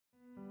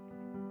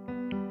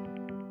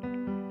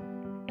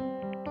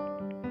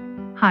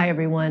Hi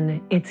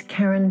everyone, it's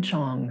Karen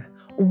Chong.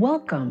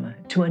 Welcome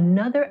to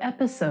another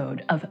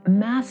episode of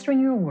Mastering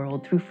Your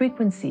World Through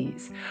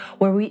Frequencies,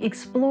 where we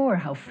explore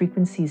how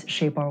frequencies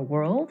shape our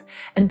world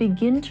and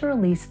begin to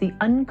release the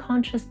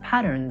unconscious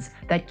patterns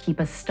that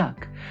keep us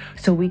stuck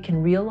so we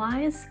can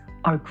realize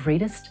our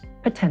greatest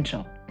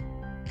potential.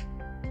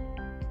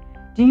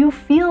 Do you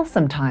feel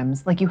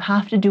sometimes like you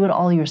have to do it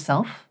all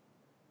yourself?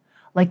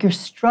 Like you're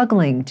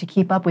struggling to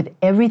keep up with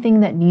everything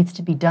that needs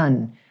to be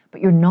done,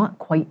 but you're not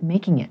quite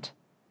making it?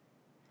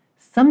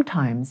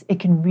 Sometimes it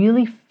can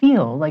really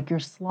feel like you're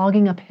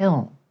slogging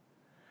uphill.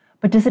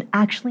 But does it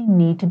actually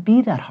need to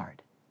be that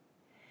hard?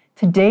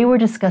 Today we're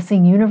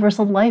discussing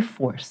universal life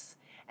force,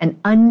 an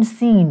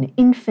unseen,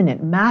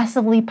 infinite,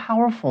 massively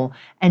powerful,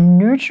 and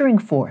nurturing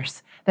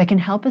force that can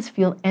help us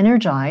feel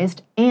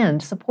energized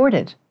and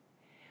supported.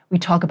 We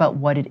talk about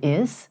what it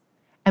is,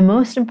 and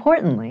most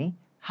importantly,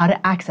 how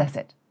to access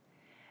it.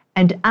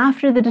 And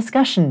after the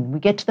discussion, we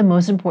get to the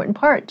most important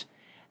part.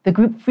 The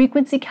group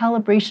frequency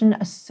calibration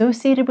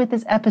associated with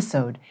this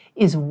episode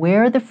is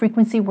where the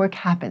frequency work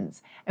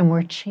happens and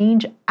where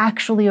change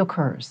actually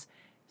occurs.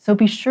 So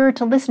be sure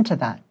to listen to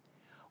that.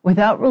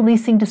 Without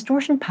releasing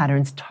distortion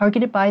patterns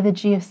targeted by the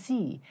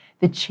GFC,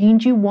 the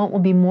change you want will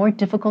be more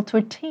difficult to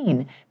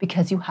attain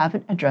because you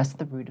haven't addressed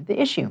the root of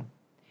the issue.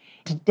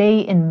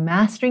 Today in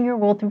Mastering Your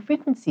World Through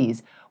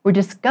Frequencies, we're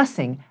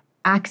discussing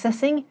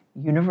accessing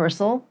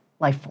universal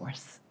life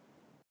force.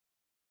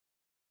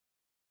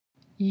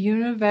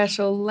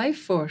 Universal life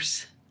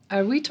force.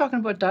 Are we talking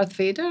about Darth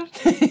Vader?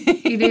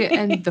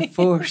 And the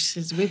force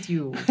is with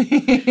you.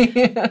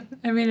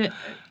 I mean,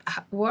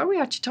 what are we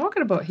actually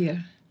talking about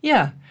here?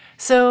 Yeah.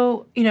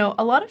 So,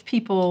 a lot of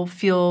people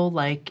feel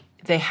like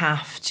they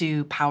have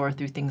to power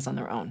through things on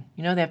their own.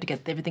 They have to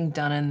get everything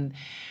done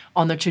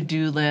on their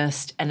to-do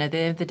list. And at the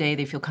end of the day,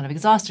 they feel kind of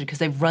exhausted because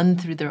they've run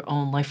through their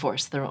own life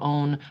force, their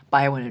own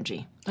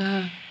bioenergy.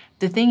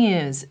 The thing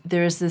is,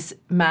 there's this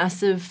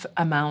massive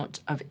amount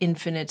of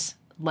infinite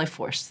life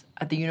force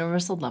at the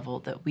universal level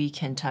that we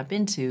can tap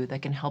into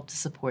that can help to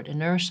support and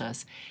nourish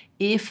us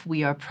if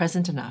we are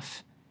present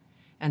enough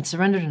and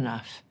surrendered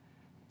enough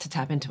to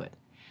tap into it.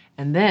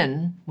 And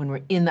then when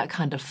we're in that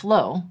kind of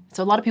flow,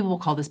 so a lot of people will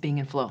call this being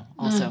in flow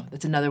also.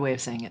 That's another way of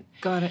saying it.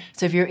 Got it.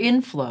 So if you're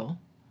in flow,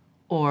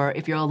 or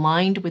if you're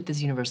aligned with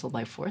this universal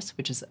life force,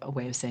 which is a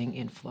way of saying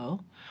in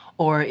flow,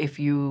 or if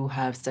you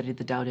have studied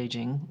the Tao Te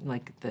Ching,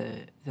 like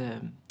the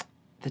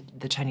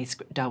Chinese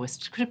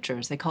Taoist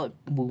scriptures, they call it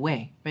Wu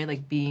Wei, right?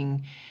 Like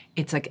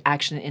it's like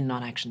action in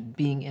non-action,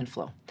 being in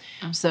flow.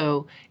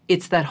 So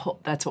it's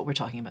that's what we're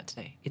talking about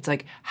today. It's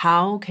like,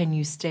 how can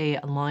you stay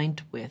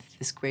aligned with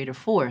this greater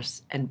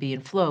force and be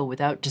in flow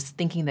without just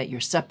thinking that you're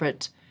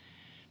separate,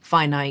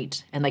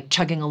 finite, and like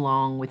chugging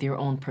along with your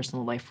own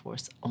personal life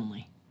force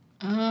only?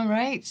 All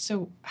right.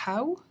 So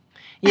how?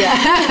 Yeah.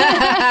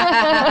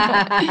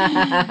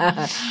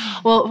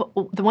 Well,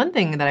 the one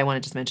thing that I want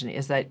to just mention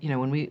is that,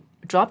 when we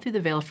drop through the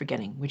veil of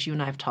forgetting, which you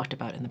and I have talked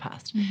about in the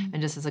past,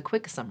 and just as a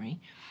quick summary,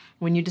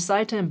 when you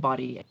decide to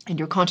embody in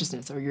your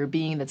consciousness or your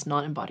being that's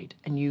not embodied,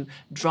 and you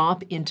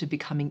drop into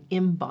becoming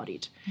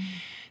embodied,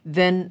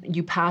 then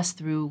you pass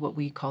through what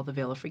we call the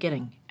veil of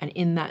forgetting. And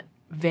in that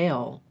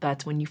veil,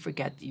 that's when you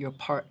forget that you're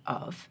part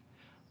of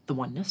the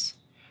oneness.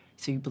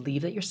 So you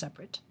believe that you're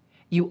separate.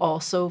 You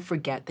also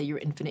forget that you're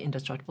infinite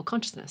indestructible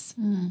consciousness.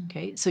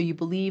 Okay, so you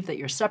believe that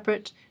you're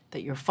separate,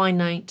 that you're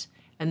finite,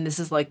 and this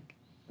is like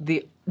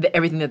the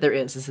everything that there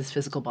is this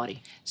physical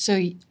body.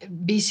 So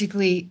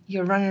basically,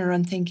 you're running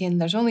around thinking,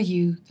 there's only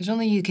you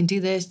can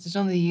do this, there's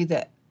only you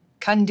that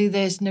can do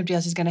this, nobody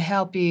else is going to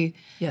help you.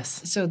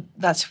 Yes. So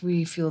that's where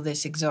you feel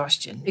this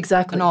exhaustion.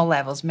 Exactly. On all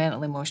levels,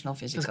 mental, emotional,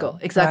 physical.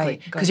 Exactly.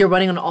 Because you're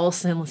running on all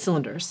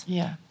cylinders.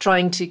 Yeah.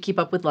 Trying to keep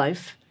up with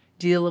life,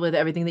 deal with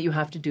everything that you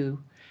have to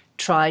do,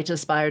 try to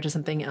aspire to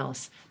something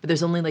else, but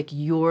there's only like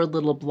your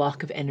little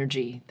block of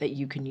energy that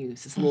you can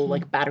use, this little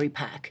like battery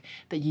pack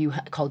that you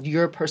called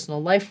your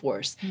personal life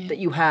force that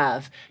you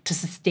have to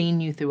sustain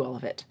you through all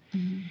of it.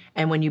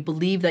 And when you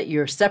believe that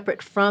you're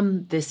separate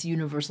from this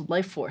universal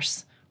life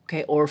force,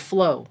 okay, or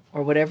flow,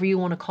 or whatever you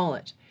want to call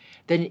it,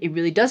 then it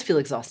really does feel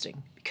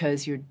exhausting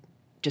because you're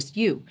just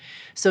you.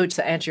 So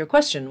to answer your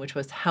question, which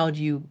was how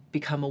do you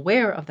become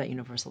aware of that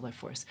universal life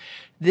force?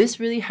 This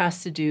really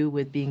has to do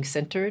with being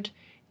centered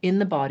in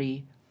the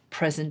body,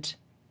 present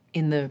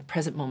in the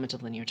present moment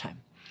of linear time.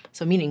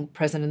 So meaning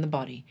present in the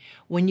body.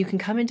 When you can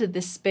come into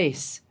this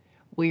space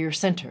where you're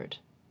centered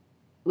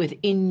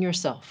within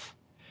yourself,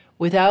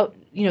 without,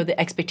 the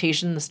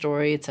expectation, the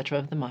story, etc.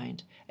 of the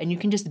mind, and you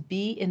can just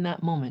be in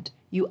that moment,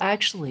 you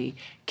actually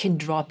can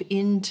drop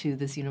into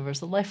this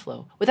universal life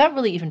flow without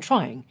really even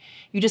trying.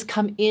 You just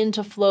come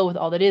into flow with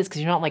all that is,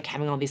 because you're not like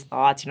having all these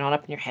thoughts, you're not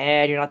up in your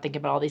head, you're not thinking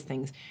about all these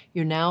things.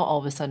 You're now all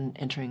of a sudden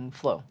entering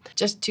flow.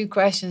 Just two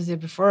questions there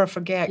before I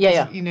forget.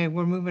 Yeah.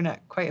 We're moving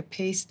at quite a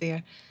pace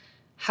there.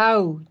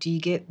 How do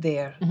you get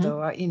there,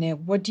 though?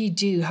 What do you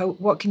do?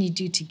 What can you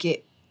do to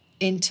get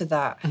into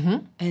that?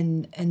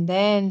 And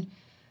then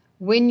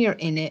when you're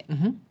in it,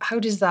 how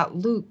does that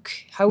look?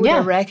 How would I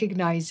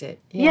recognize it?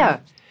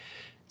 Yeah.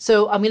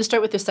 So I'm going to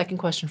start with the second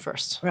question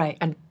first. Right.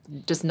 And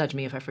just nudge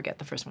me if I forget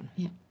the first one.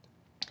 Yeah.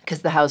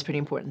 Because the how is pretty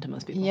important to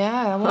most people.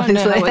 Yeah, I want to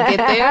know how I get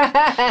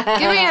there.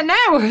 Give me it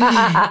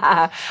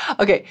now.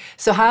 Okay,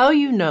 so how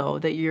you know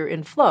that you're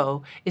in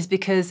flow is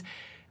because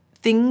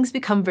things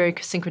become very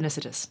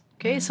synchronicitous.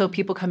 Okay, so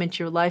people come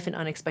into your life in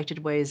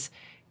unexpected ways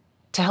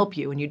to help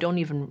you, and you don't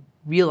even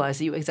realize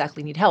that you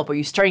exactly need help, or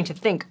you're starting to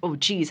think, oh,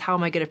 geez, how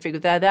am I going to figure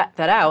that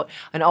out?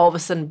 And all of a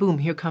sudden, boom,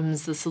 here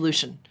comes the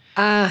solution.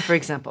 For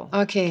example.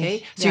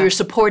 Okay. So you're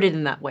supported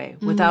in that way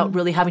without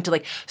really having to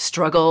like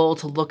struggle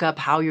to look up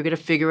how you're going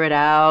to figure it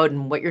out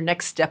and what your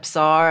next steps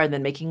are, and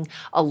then making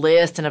a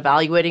list and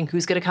evaluating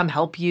who's going to come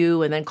help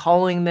you and then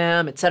calling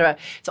them, etc.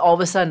 So all of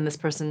a sudden this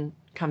person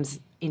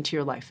comes into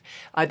your life,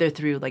 either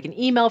through like an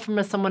email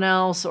from someone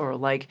else, or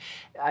like,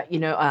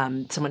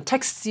 someone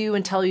texts you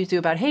and tells you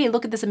about, hey,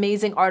 look at this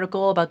amazing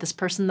article about this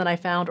person that I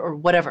found, or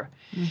whatever.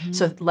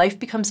 So life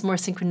becomes more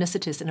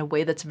synchronicitous in a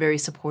way that's very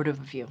supportive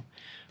of you.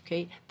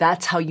 Okay,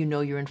 that's how you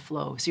know you're in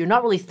flow. So you're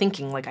not really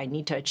thinking like, I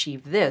need to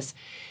achieve this.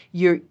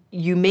 You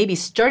may be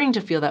starting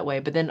to feel that way,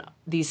 but then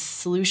these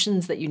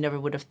solutions that you never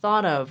would have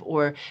thought of,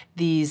 or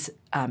these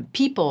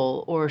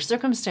people or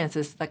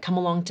circumstances that come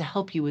along to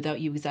help you without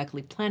you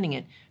exactly planning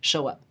it,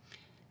 show up.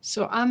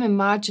 So I'm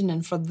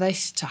imagining for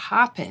this to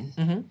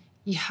happen,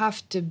 you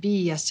have to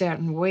be a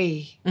certain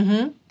way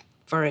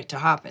for it to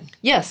happen.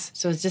 Yes.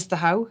 So is this the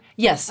how?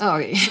 Yes. Oh,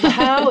 okay. So the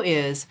how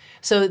is,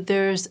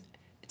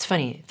 it's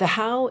funny, the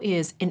how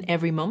is in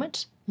every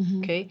moment,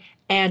 okay,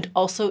 and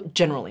also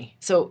generally.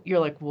 So you're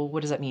like, well, what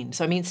does that mean?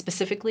 So I mean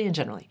specifically and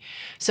generally.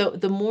 So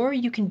the more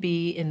you can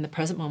be in the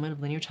present moment of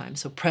linear time,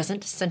 so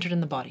present, centered in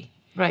the body.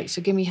 Right,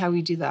 so give me how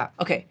we do that.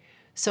 Okay,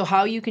 so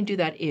how you can do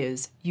that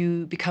is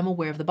you become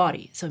aware of the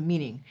body. So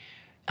meaning,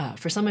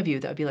 for some of you,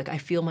 that would be like, I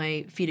feel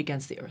my feet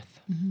against the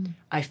earth.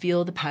 I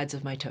feel the pads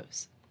of my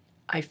toes.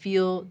 I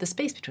feel the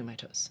space between my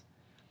toes.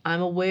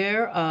 I'm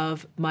aware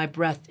of my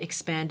breath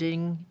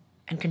expanding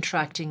and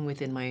contracting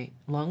within my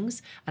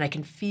lungs, and I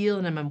can feel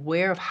and I'm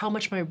aware of how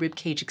much my rib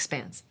cage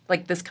expands,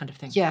 like this kind of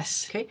thing.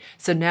 Yes. Okay.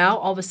 So now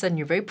all of a sudden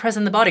you're very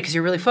present in the body because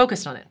you're really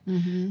focused on it.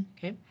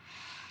 Okay.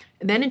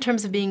 And then in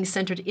terms of being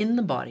centered in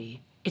the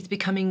body, it's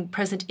becoming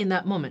present in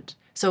that moment.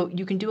 So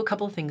you can do a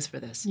couple of things for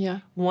this.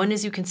 Yeah. One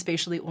is you can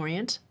spatially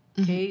orient.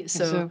 Okay.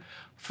 So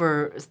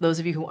for those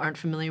of you who aren't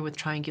familiar with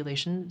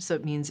triangulation, so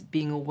it means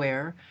being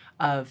aware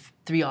of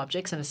 3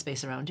 objects in a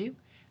space around you,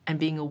 and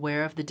being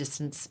aware of the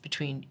distance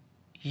between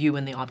you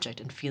and the object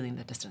and feeling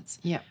that distance.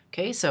 Yeah.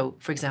 Okay, so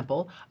for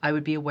example, I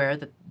would be aware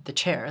that the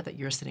chair that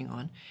you're sitting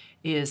on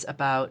is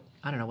about,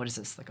 I don't know, what is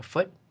this, like a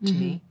foot to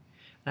me?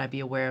 And I'd be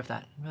aware of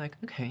that. I'm like,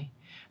 okay.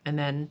 And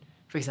then,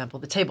 for example,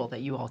 the table that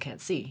you all can't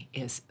see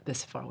is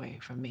this far away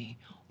from me,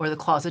 or the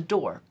closet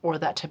door, or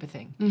that type of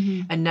thing.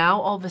 And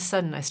now all of a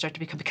sudden I start to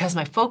become, because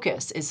my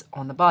focus is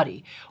on the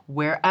body,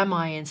 where am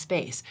I in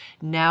space?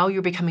 Now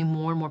you're becoming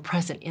more and more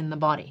present in the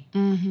body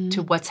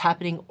to what's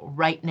happening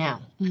right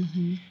now.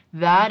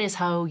 That is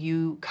how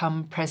you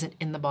come present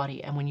in the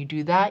body. And when you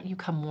do that, you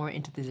come more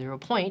into the 0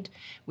 point,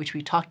 which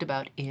we talked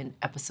about in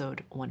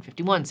episode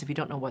 151. So if you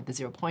don't know what the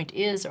 0 point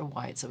is or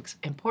why it's so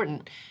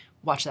important,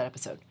 watch that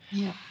episode.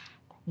 Yeah.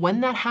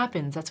 When that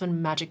happens, that's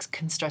when magic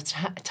can start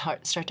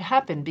to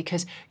happen,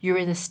 because you're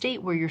in a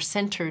state where you're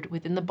centered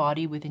within the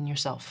body, within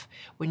yourself.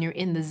 When you're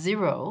in the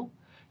 0,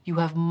 you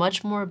have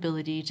much more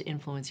ability to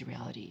influence your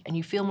reality, and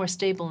you feel more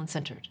stable and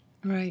centered.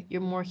 Right. You're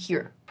more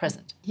here,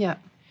 present. Yeah.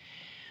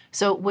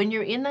 So when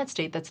you're in that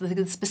state, that's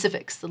the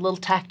specifics, the little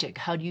tactic.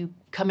 How do you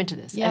come into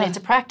this? Yeah. And it's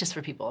a practice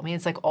for people. I mean,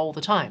 it's like all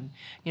the time.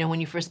 You know,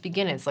 when you first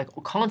begin, it's like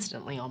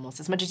constantly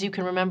almost. As much as you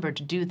can remember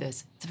to do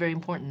this, it's very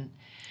important.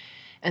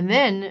 And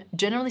then,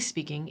 generally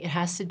speaking, it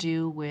has to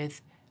do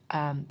with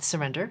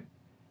surrender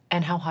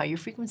and how high your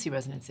frequency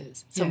resonance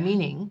is. So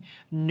meaning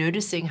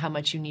noticing how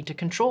much you need to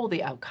control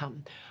the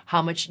outcome,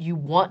 how much you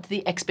want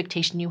the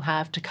expectation you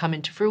have to come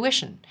into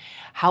fruition,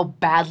 how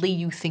badly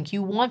you think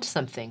you want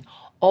something.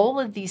 All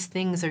of these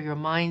things are your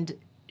mind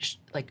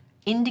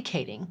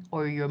indicating,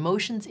 or your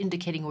emotions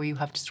indicating, where you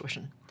have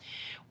distortion,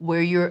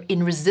 where you're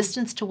in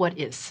resistance to what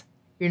is.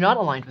 You're not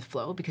aligned with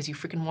flow because you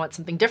freaking want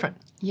something different.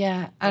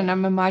 Yeah, and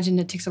I'm imagining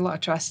it takes a lot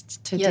of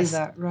trust to do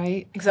that,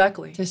 right?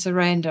 Exactly. To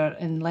surrender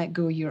and let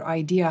go your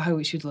idea how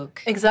it should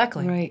look.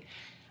 Exactly. Right.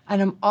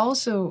 And I'm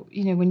also,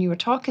 when you were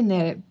talking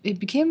there, it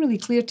became really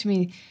clear to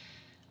me,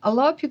 a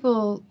lot of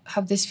people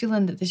have this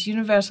feeling that this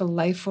universal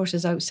life force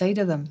is outside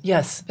of them.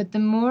 Yes. But the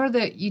more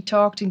that you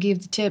talked and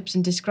gave the tips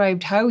and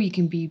described how you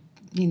can be,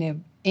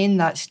 in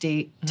that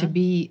state, to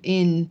be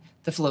in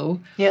the flow,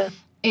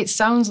 it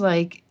sounds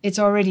like it's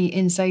already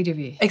inside of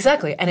you.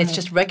 Exactly. And it's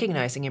just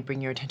recognizing and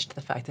bringing your attention to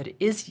the fact that it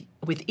is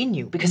within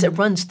you, because it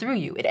runs through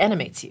you. It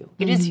animates you.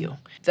 It is you.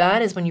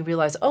 That is when you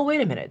realize, oh,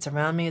 wait a minute. It's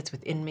around me. It's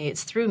within me.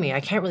 It's through me.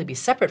 I can't really be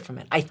separate from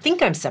it. I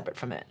think I'm separate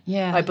from it.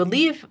 Yeah. I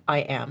believe I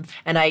am.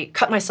 And I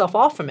cut myself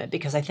off from it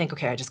because I think,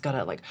 okay, I just got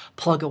to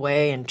plug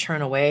away and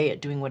churn away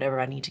at doing whatever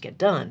I need to get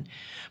done.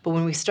 But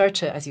when we start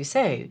to, as you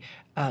say,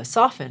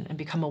 soften and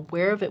become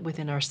aware of it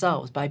within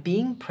ourselves by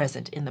being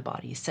present in the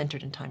body,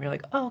 centered in time, you're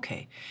like, oh,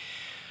 okay.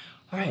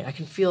 all right, I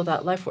can feel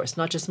that life force,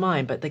 not just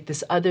mine, but like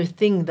this other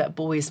thing that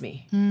buoys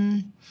me.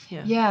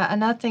 Yeah,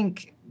 and I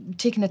think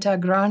taking it to a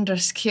grander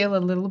scale a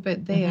little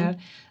bit there,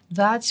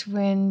 that's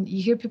when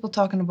you hear people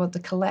talking about the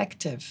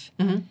collective.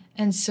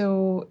 And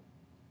so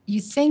I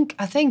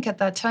think at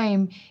that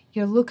time,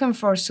 you're looking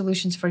for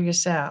solutions for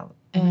yourself.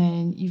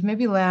 And you've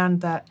maybe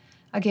learned that,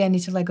 again, you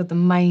need to let go of the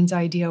mind's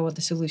idea what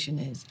the solution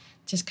is.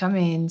 Just come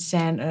in,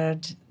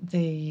 centered,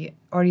 the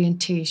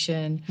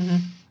orientation,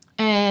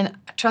 and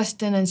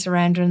trusting and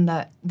surrendering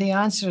that the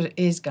answer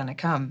is going to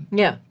come.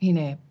 Yeah.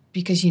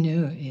 Because you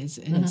know it is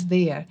and it's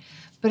there.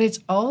 But it's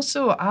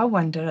also, I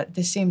wonder, at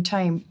the same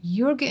time,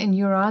 you're getting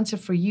your answer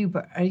for you,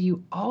 but are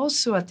you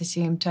also at the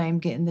same time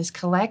getting this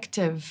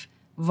collective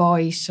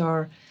voice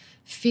or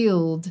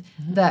field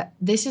that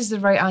this is the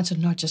right answer,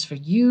 not just for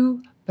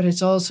you, but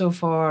it's also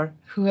for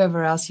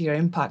whoever else you're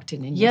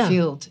impacting in your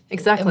field.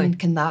 Exactly. I mean,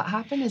 can that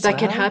happen as well? That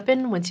can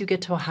happen once you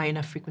get to a high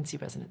enough frequency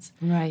resonance.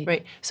 Right.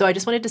 Right. So I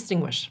just want to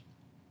distinguish.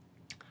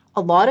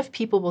 A lot of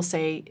people will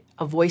say,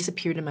 a voice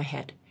appeared in my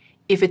head.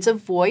 If it's a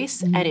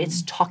voice and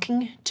it's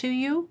talking to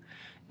you,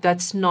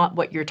 that's not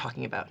what you're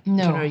talking about. No.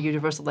 You're talking about a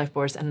universal life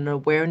force and an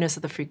awareness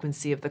of the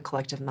frequency of the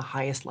collective and the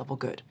highest level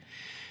good.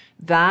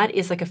 That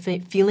is like a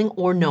feeling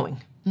or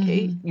knowing.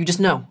 Okay, you just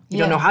know. You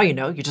don't know how you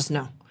know. You just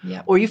know,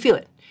 or you feel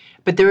it.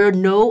 But there are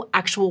no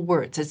actual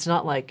words. It's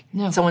not like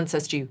someone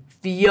says to you,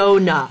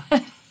 Fiona,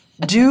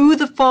 do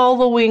the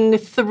following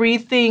 3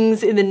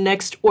 things in the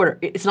next order.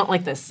 It's not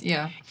like this.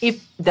 Yeah.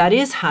 If that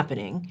is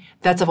happening,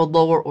 that's of a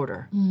lower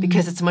order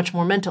because it's much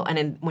more mental.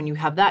 And when you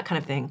have that kind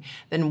of thing,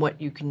 then what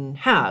you can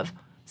have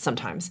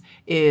sometimes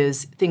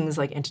is things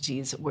like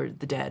entities or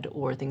the dead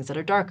or things that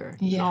are darker.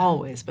 Yeah. Not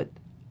always, but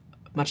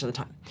much of the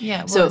time. Yeah,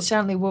 well, So it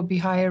certainly will be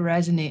higher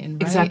resonating,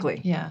 right? exactly.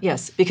 Yeah.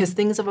 Yes, because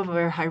things of a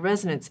very high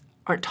resonance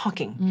aren't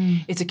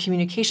talking. It's a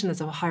communication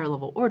that's of a higher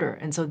level order.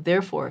 And so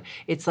therefore,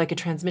 it's like a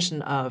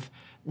transmission of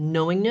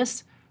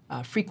knowingness,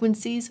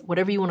 frequencies,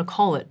 whatever you want to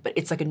call it, but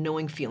it's like a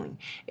knowing feeling.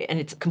 And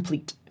it's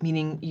complete,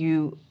 meaning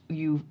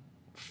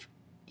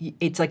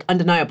it's like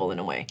undeniable in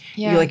a way.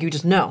 Yeah. You're like, you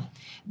just know.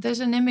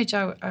 There's an image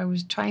I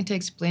was trying to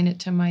explain it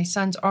to my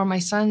sons, or my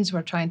sons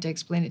were trying to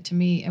explain it to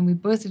me, and we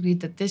both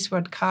agreed that this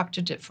word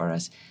captured it for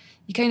us.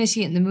 You kind of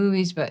see it in the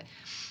movies, but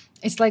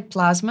it's like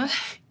plasma.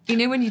 You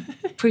know when you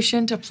push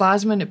into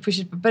plasma and it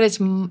pushes, but it's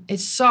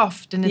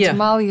soft and it's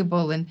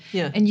malleable and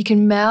you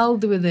can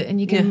meld with it and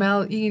you can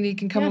meld. You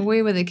can come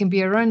away with it. It can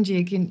be around you.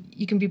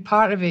 You can be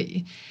part of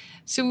it.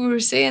 So we were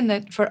saying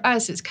that for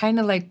us, it's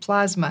kind of like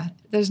plasma.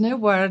 There's no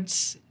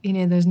words.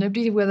 There's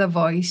nobody with a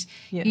voice.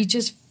 Yeah. You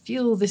just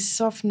feel this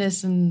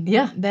softness and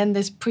Yeah. then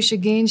this push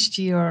against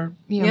you or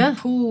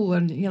pull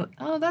and you're like,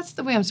 oh, that's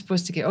the way I'm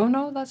supposed to go. Oh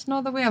no, that's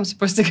not the way I'm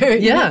supposed to go.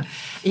 Yeah,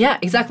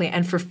 exactly.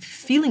 And for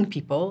feeling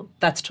people,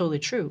 that's totally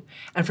true.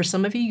 And for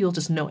some of you, you'll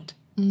just know it.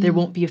 There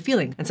won't be a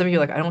feeling. And some of you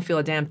are like, I don't feel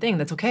a damn thing.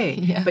 That's okay.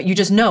 Yeah. But you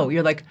just know.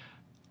 You're like,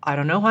 I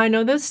don't know how I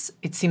know this.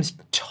 It seems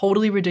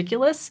totally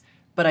ridiculous,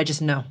 but I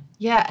just know.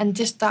 Yeah, and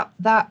just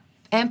that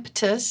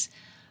impetus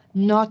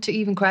not to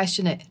even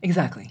question it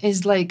Exactly.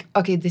 is like,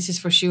 okay, this is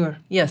for sure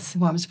Yes.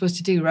 what I'm supposed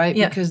to do, right?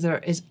 Yeah. Because there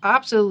is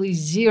absolutely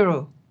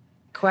zero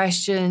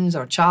questions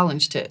or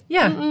challenge to it.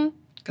 Yeah.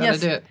 Gotta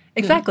do it.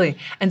 Exactly.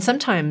 And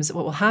sometimes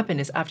what will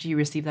happen is after you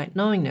receive that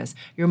knowingness,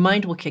 your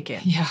mind will kick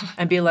in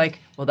and be like,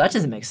 well, that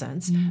doesn't make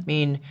sense. I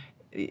mean,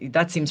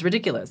 that seems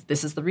ridiculous.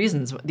 This is the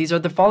reasons. These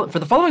are for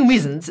the following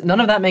reasons.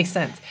 None of that makes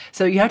sense.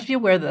 So you have to be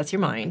aware that that's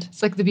your mind.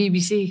 It's like the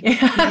BBC.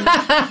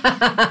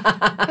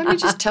 Let me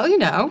just tell you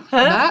now,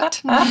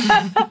 Matt.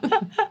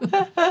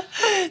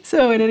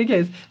 So in any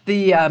case,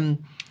 the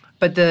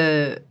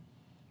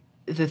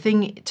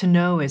thing to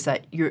know is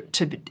that you're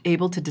to be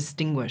able to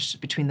distinguish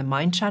between the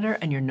mind chatter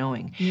and your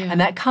knowing. Yeah.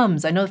 And that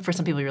comes, I know for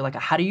some people you're like,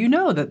 how do you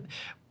know that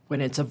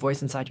when it's a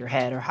voice inside your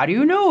head, or how do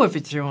you know if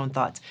it's your own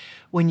thoughts?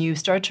 When you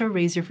start to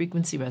raise your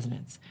frequency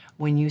resonance,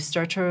 when you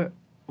start to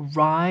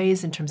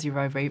rise in terms of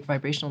your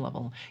vibrational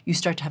level, you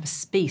start to have a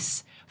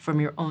space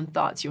from your own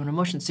thoughts, your own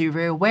emotions. So you're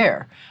very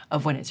aware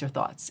of when it's your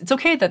thoughts. It's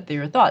okay that they're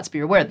your thoughts, but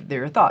you're aware that they're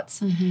your thoughts.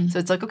 So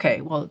it's like,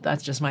 okay, well,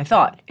 that's just my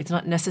thought. It's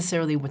not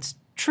necessarily what's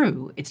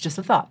true. It's just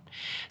a thought.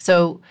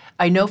 So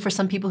I know for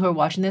some people who are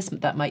watching this,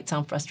 that might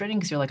sound frustrating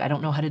because you're like, I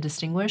don't know how to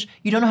distinguish.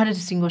 You don't know how to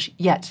distinguish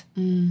yet.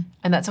 And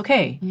that's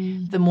okay.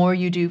 The more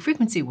you do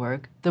frequency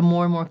work, the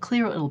more and more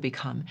clear it'll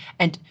become.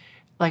 And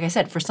like I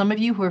said, for some of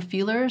you who are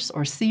feelers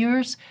or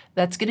seers,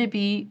 that's going to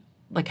be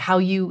like how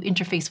you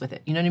interface with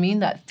it. You know what I mean?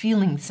 That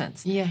feeling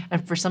sense. Yeah.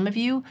 And for some of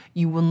you,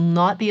 you will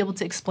not be able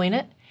to explain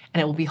it.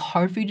 And it will be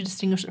hard for you to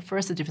distinguish at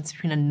first the difference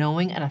between a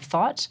knowing and a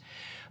thought.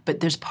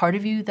 But there's part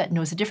of you that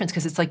knows the difference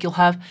because it's like you'll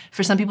have,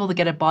 for some people, they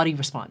get a body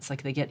response,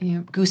 like they get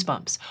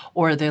goosebumps,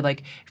 or they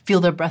like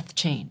feel their breath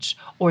change,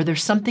 or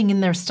there's something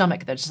in their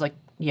stomach that's just like,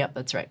 yep,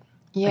 that's right.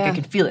 Yeah. Like I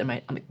can feel it in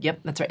my, I'm like, yep,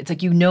 that's right. It's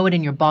like you know it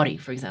in your body,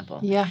 for example.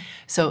 Yeah.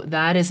 So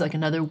that is like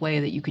another way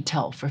that you could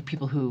tell for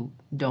people who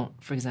don't,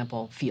 for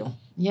example, feel.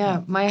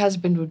 Yeah, my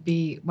husband would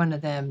be one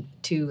of them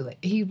too. Like,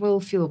 he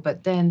will feel,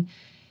 but then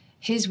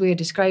his way of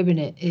describing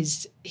it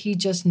is he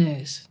just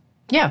knows.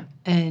 Yeah.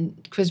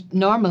 And because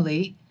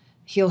normally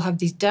he'll have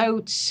these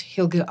doubts.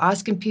 He'll go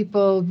asking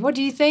people, what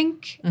do you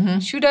think?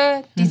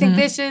 Shoulda? Do you think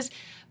this is?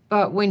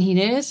 But when he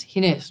knows,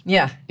 he knows.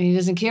 Yeah. And he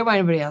doesn't care what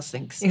anybody else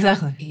thinks.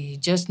 Exactly. He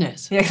just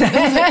knows. Yeah,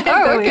 exactly.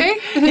 Oh, okay.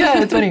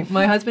 Yeah, it's funny.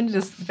 My husband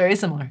is very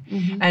similar.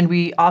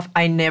 And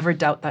I never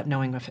doubt that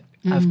knowing of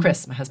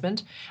Chris, my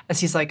husband, as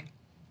he's like,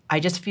 I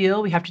just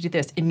feel we have to do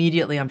this.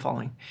 Immediately I'm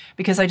following.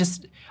 Because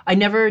I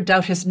never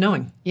doubt his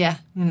knowing. Yeah.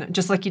 You know,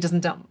 just like he doesn't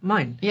doubt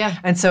mine. Yeah.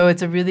 And so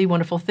it's a really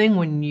wonderful thing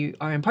when you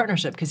are in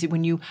partnership, because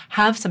when you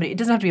have somebody, it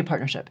doesn't have to be a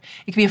partnership.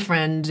 It could be a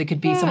friend, it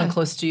could be someone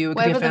close to you, it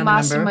could Whatever be a the family member.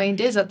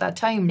 mastermind is at that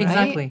time, right?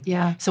 Exactly.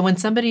 Yeah. So when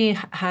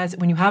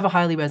when you have a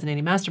highly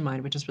resonating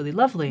mastermind, which is really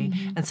lovely,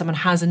 and someone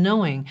has a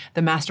knowing,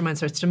 the mastermind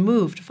starts to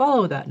move to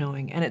follow that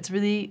knowing. And it's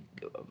really,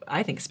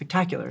 I think,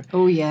 spectacular.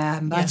 Oh, yeah.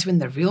 And that's when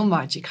the real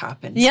magic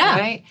happens. Yeah.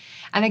 Right?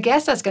 And I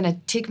guess that's going to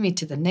take me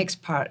to the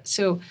next part.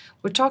 So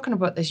we're talking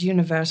about this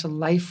universal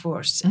life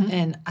force.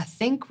 And I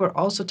think we're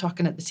also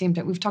talking at the same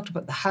time, we've talked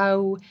about the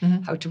how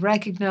to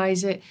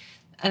recognize it.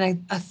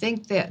 And I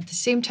think that at the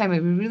same time,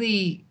 it would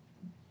really,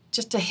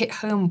 just to hit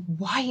home,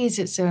 why is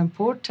it so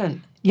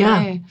important?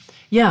 Yeah.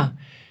 Yeah.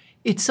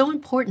 It's so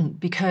important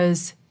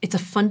because it's a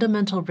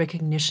fundamental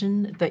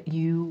recognition that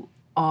you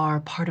are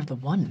part of the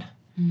one.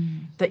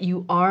 That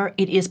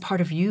it is part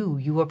of you.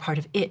 You are part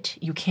of it.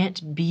 You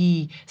can't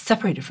be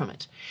separated from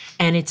it.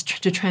 And it's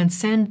to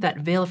transcend that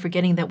veil of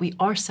forgetting that we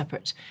are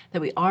separate,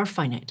 that we are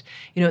finite,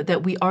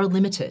 that we are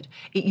limited.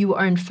 You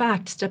are, in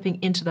fact,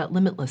 stepping into that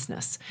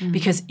limitlessness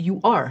because you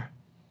are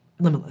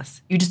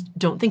limitless. You just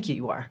don't think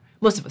you are.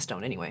 Most of us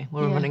don't anyway.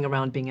 We're running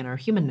around being in our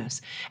humanness.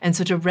 And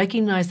so to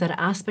recognize that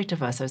aspect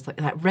of us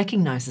that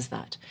recognizes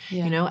that,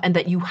 and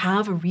that you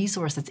have a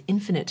resource that's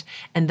infinite,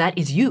 and that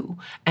is you,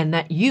 and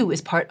that you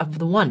is part of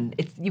the one.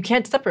 You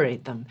can't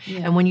separate them. Yeah.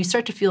 And when you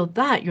start to feel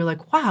that, you're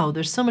like, wow,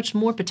 there's so much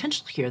more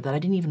potential here that I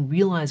didn't even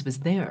realize was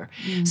there.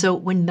 So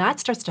when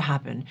that starts to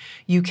happen,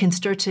 you can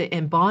start to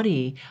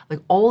embody like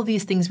all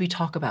these things we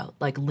talk about,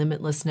 like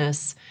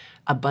limitlessness,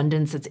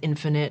 abundance that's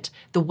infinite.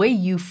 The way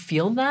you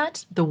feel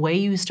that, the way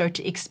you start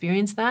to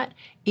experience that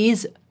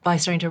is by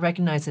starting to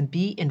recognize and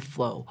be in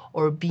flow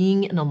or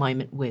being in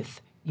alignment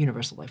with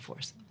universal life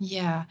force.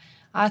 Yeah.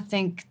 I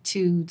think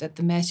too that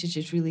the message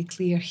is really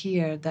clear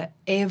here that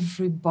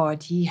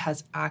everybody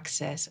has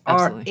access,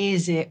 Absolutely. Or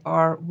is it,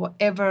 or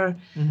whatever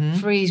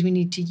phrase we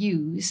need to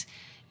use.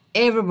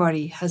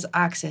 Everybody has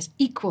access,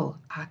 equal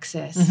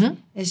access.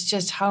 It's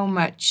just how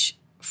much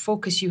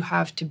focus you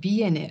have to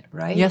be in it,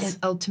 right? Yes.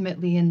 And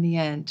ultimately in the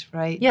end,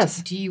 right?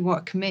 Yes. Do you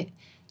want to commit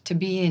to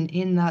being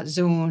in that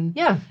zone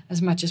Yeah.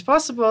 as much as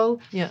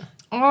possible? Yeah.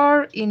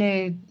 Or,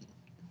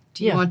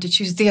 do you want to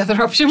choose the other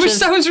option, which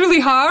sounds really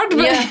hard?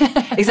 But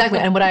Yeah, exactly.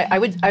 And what I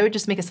would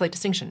just make a slight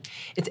distinction.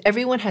 It's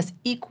everyone has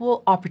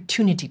equal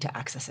opportunity to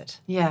access it.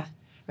 Yeah.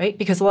 Right?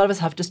 Because a lot of us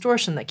have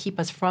distortion that keep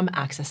us from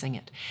accessing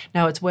it.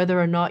 Now, it's whether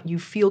or not you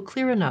feel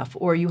clear enough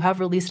or you have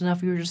released enough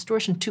of your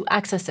distortion to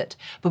access it.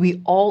 But we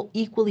all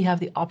equally have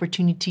the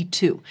opportunity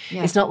to.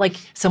 Yeah. It's not like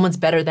someone's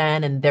better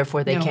than and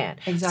therefore they No, can't.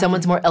 exactly.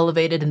 Someone's more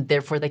elevated and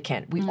therefore they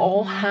can't. We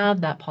all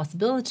have that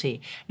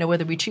possibility. Now,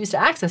 whether we choose to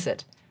access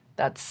it,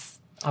 that's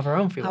of our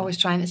own free will. I was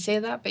trying to say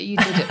that, but you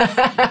did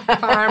it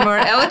far more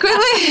eloquently.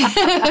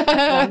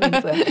 I think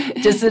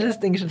so. Just a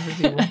distinction for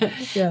people.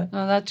 Yeah.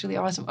 Oh, that's really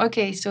awesome.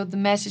 Okay, so the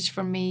message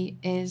for me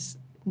is,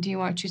 do you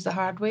want to choose the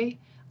hard way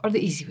or the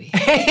easy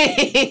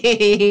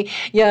way?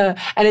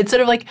 Yeah. And it's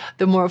sort of like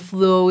the more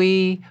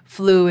flowy,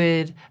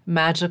 fluid,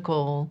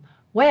 magical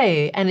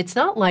way. And it's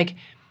not like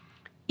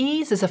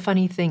ease is a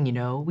funny thing,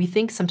 We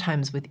think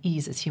sometimes with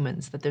ease as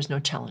humans that there's no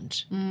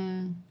challenge.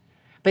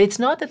 But it's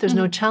not that there's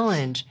no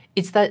challenge.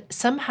 It's that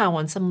somehow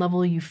on some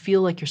level you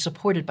feel like you're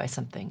supported by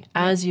something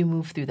as you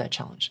move through that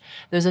challenge.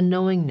 There's a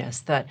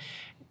knowingness that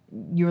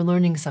you're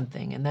learning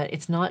something and that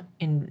it's not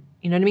in,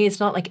 It's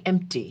not like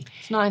empty.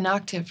 It's not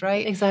inactive,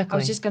 right? Exactly. I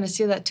was just going to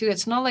say that too.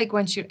 It's not like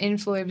once you're in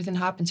flow, everything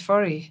happens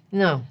for you.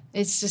 No.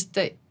 It's just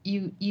that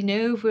you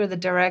know where the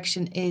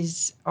direction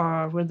is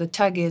or where the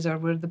tug is or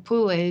where the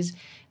pull is,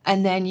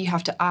 and then you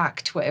have to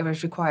act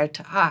whatever's required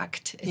to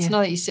act. It's not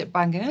that you sit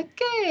back and go,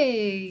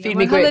 okay, Feed I'm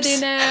me on holiday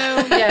grapes.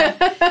 now.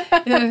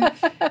 Yeah.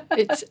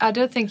 I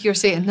don't think you're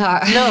saying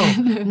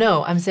that.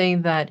 No. I'm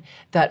saying that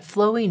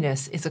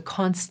flowiness is a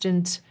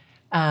constant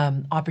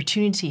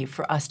opportunity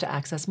for us to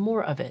access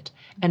more of it.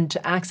 And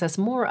to access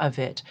more of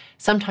it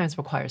sometimes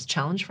requires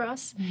challenge for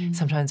us,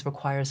 sometimes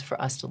requires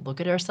for us to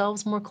look at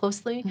ourselves more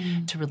closely,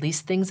 to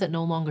release things that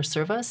no longer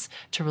serve us,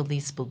 to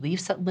release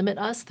beliefs that limit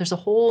us. There's a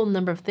whole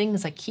number of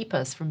things that keep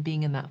us from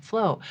being in that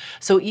flow.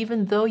 So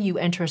even though you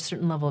enter a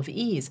certain level of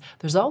ease,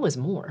 there's always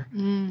more,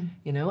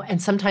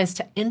 And sometimes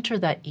to enter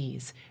that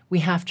ease, we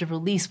have to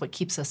release what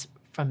keeps us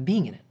from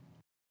being in it.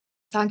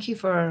 Thank you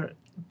for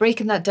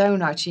breaking that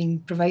down, actually,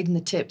 and providing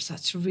the tips.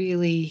 That's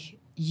really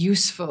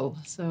useful.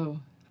 So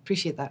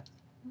appreciate that.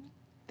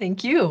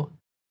 Thank you.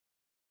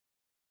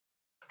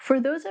 For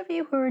those of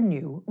you who are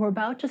new, we're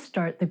about to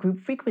start the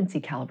Group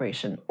Frequency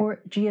Calibration, or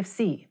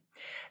GFC.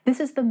 This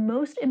is the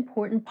most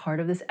important part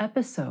of this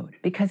episode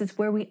because it's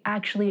where we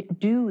actually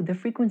do the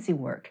frequency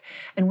work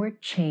and where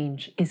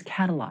change is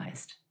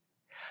catalyzed.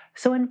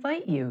 So I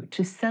invite you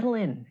to settle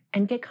in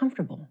and get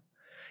comfortable.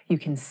 You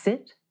can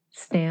sit,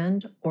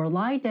 stand, or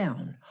lie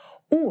down,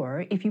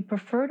 or if you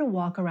prefer to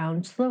walk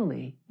around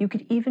slowly, you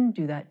could even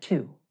do that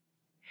too.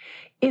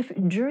 If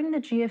during the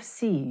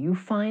GFC you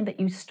find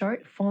that you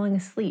start falling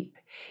asleep,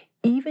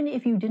 even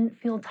if you didn't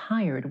feel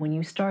tired when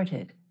you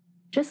started,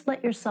 just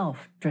let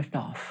yourself drift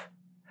off.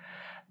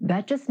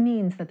 That just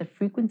means that the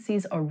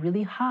frequencies are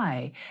really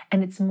high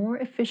and it's more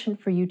efficient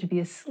for you to be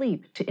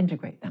asleep to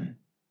integrate them.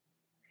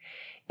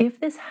 If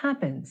this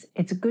happens,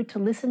 it's good to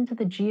listen to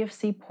the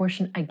GFC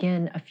portion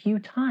again a few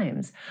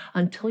times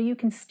until you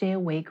can stay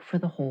awake for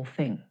the whole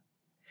thing.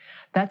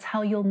 That's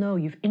how you'll know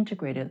you've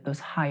integrated those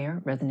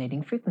higher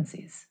resonating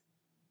frequencies.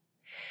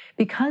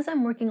 Because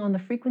I'm working on the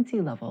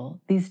frequency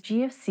level, these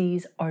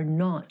GFCs are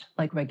not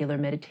like regular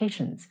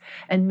meditations,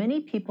 and many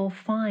people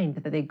find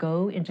that they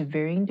go into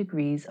varying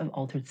degrees of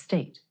altered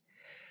state.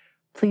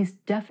 Please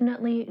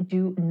definitely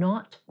do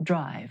not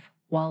drive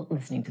while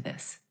listening to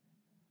this.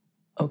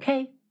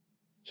 Okay,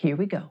 here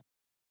we go.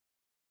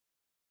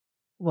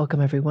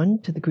 Welcome,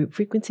 everyone, to the group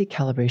frequency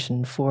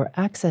calibration for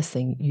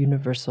accessing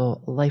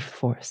universal life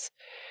force.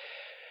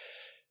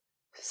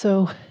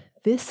 So,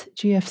 this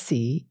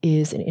GFC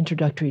is an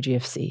introductory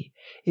GFC.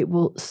 It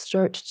will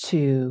start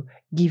to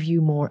give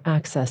you more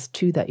access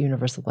to that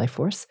universal life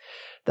force.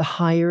 The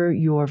higher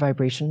your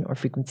vibration or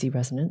frequency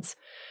resonance,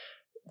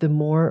 the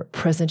more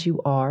present you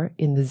are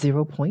in the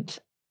 0 point.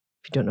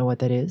 If you don't know what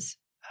that is,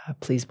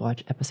 please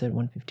watch episode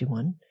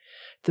 151.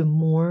 The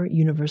more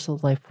universal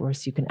life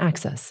force you can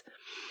access.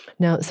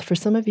 Now, for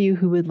some of you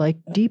who would like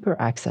deeper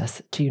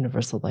access to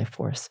universal life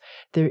force,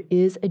 there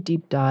is a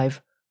deep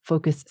dive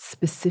focused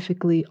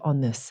specifically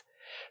on this.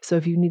 So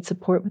if you need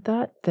support with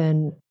that,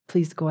 then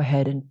please go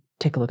ahead and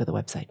take a look at the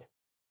website.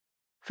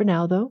 For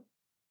now, though,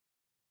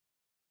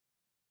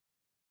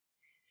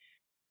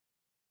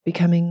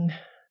 becoming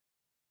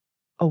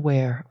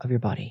aware of your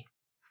body.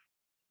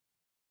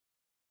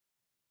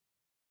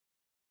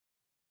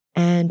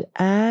 And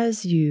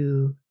as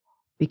you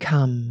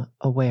become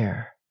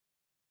aware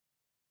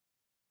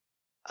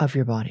of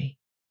your body,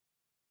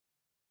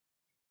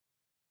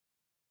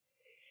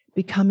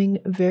 becoming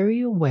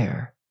very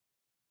aware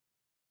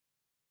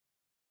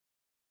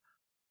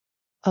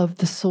of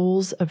the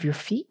soles of your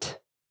feet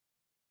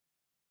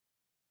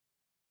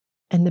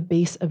and the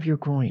base of your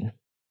groin.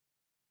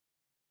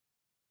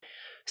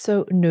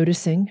 So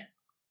noticing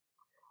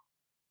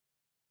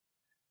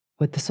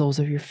what the soles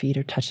of your feet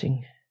are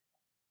touching,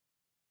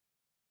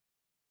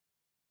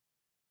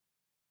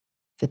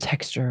 the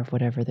texture of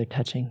whatever they're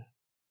touching,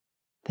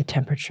 the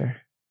temperature,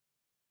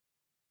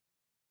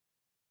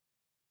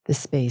 the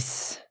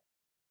space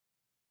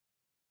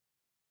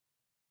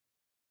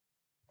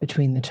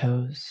between the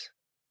toes,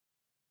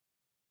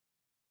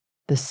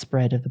 the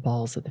spread of the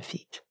balls of the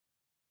feet.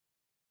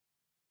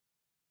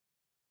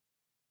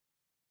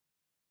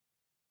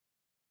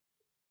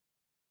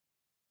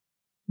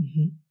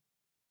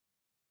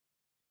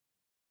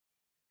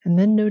 And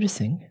then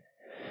noticing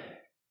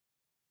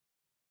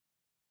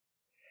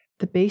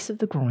the base of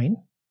the groin,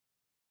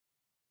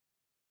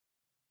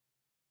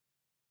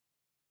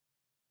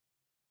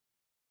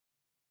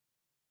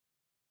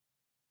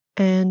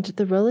 and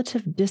the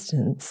relative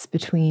distance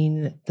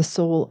between the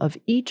sole of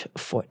each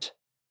foot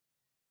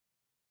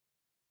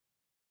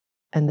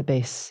and the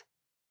base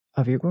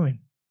of your groin.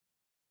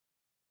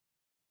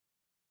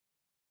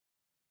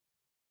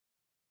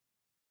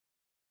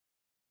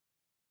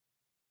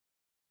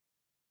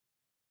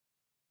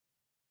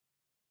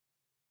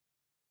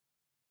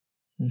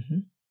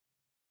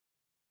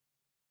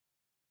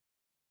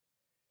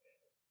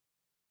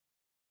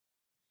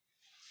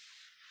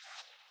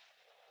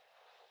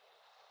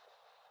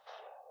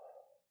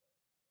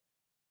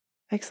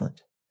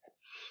 Excellent.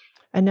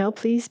 And now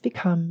please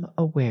become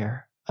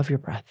aware of your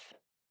breath.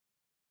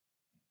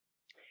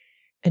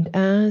 And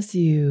as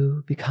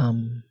you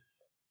become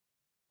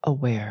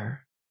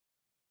aware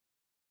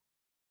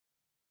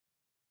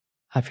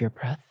of your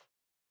breath,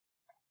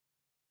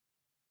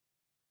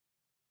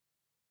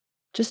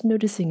 just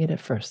noticing it at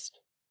first.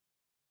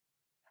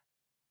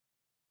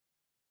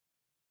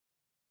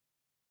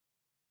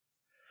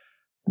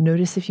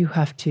 Notice if you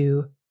have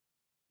to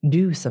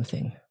do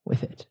something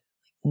with it,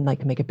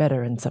 like make it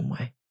better in some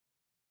way,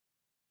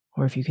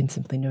 or if you can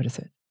simply notice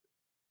it.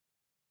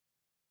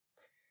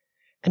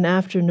 And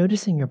after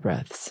noticing your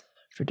breaths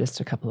for just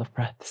a couple of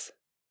breaths,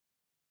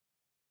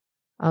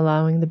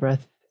 allowing the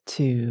breath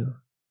to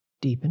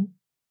deepen,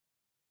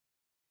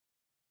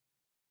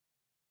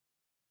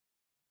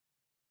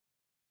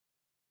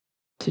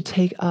 to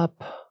take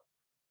up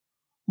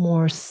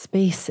more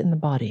space in the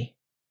body,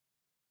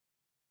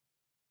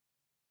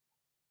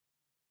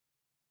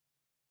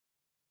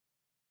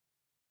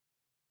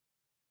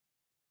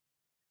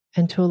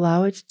 and to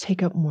allow it to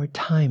take up more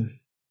time,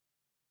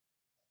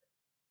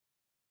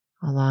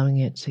 allowing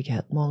it to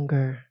get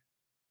longer,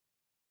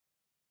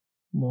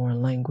 more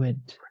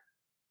languid,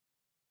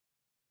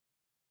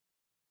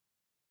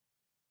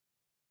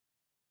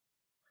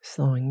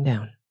 slowing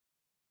down.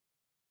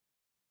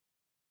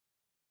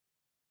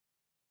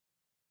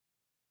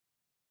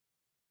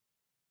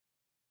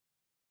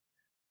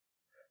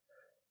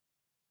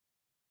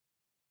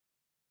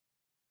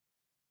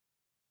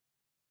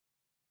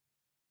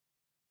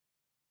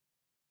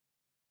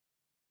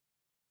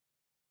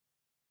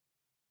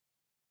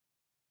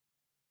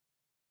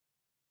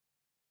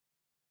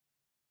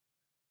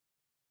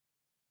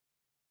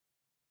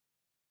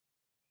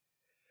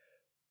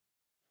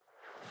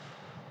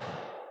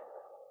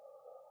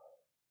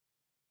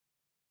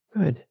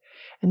 Good.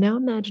 And now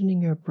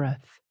imagining your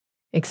breath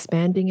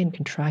expanding and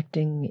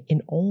contracting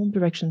in all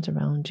directions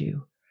around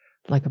you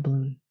like a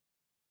balloon.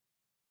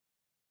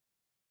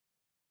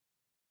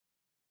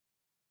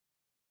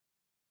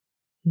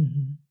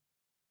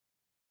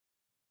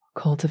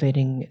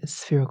 Cultivating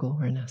spherical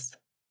awareness,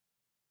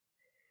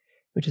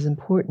 which is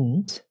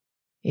important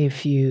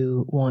if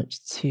you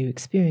want to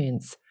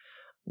experience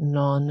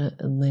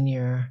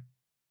non-linear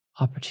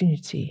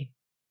opportunity,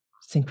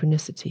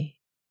 synchronicity,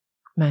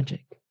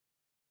 magic,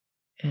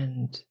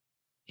 and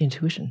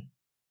intuition.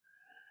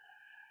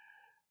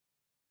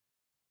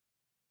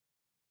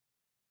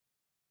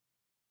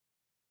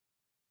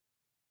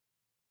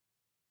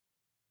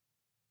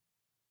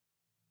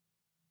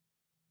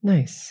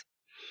 Nice.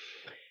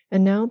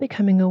 And now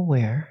becoming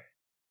aware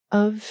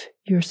of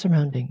your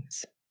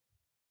surroundings.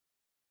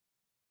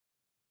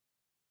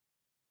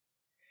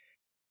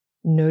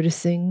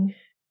 Noticing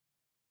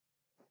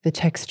the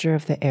texture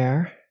of the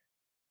air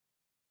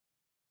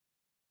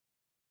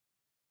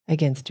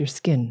against your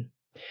skin.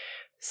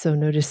 So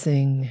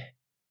noticing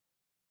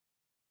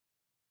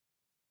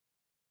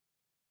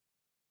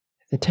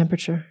the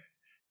temperature,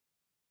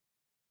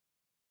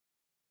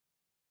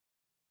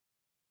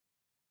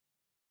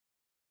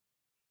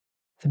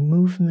 the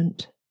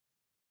movement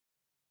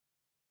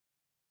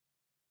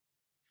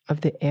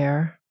of the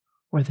air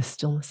or the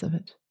stillness of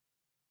it.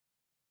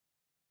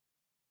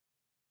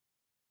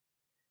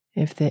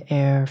 If the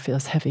air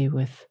feels heavy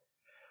with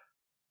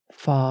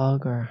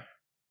fog or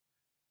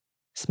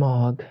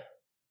smog,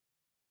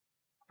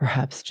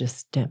 perhaps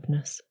just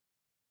dampness,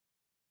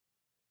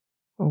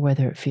 or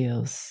whether it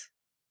feels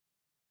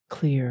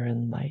clear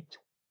and light.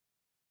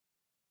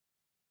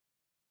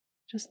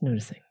 Just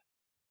noticing.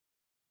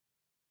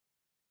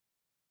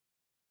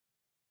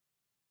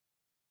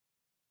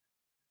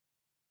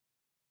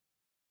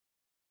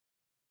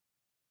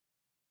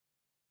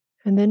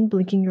 And then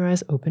blinking your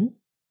eyes open,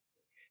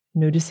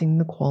 noticing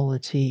the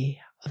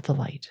quality of the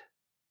light.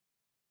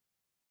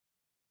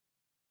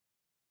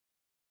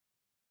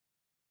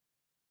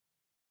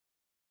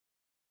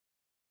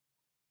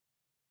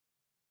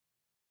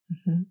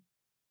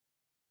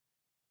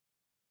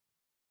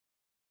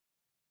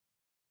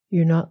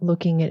 You're not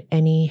looking at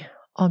any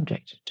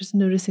object, just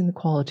noticing the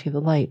quality of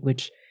the light,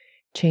 which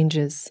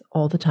changes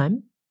all the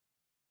time,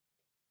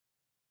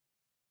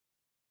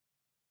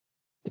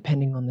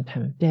 depending on the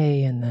time of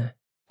day and the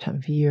time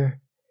of year,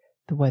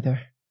 the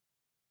weather,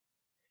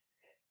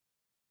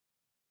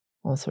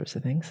 all sorts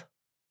of things.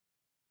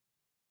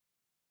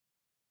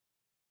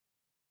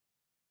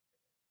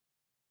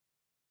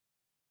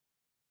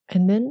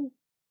 And then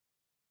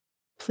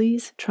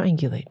please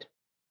triangulate.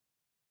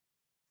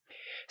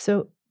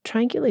 So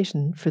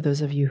triangulation, for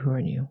those of you who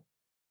are new,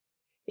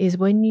 is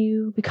when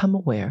you become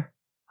aware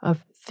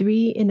of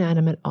 3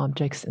 inanimate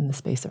objects in the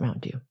space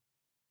around you.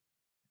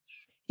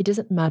 It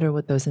doesn't matter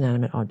what those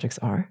inanimate objects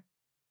are.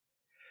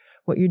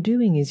 What you're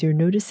doing is you're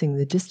noticing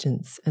the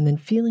distance and then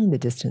feeling the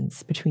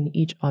distance between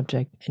each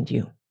object and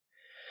you.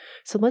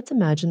 So let's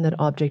imagine that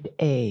object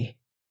A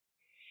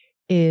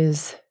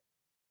is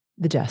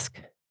the desk.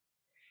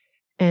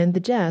 And the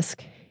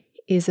desk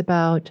is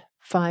about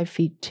 5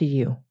 feet to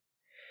you.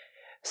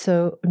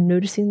 So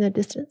noticing that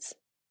distance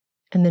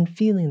and then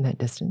feeling that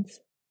distance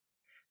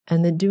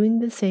and then doing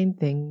the same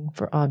thing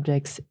for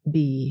objects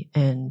B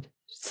and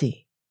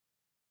C.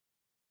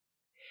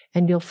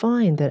 And you'll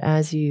find that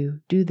as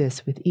you do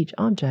this with each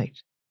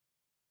object,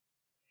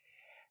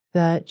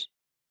 that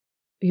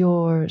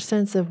your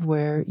sense of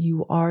where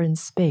you are in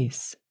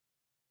space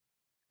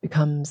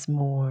becomes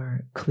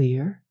more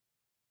clear,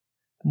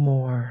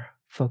 more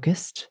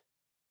focused,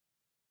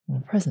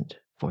 more present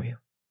for you.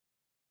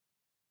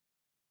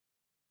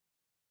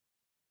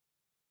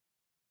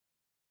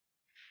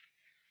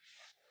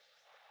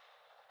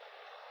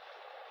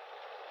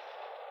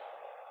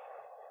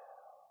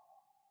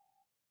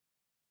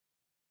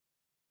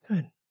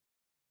 Good.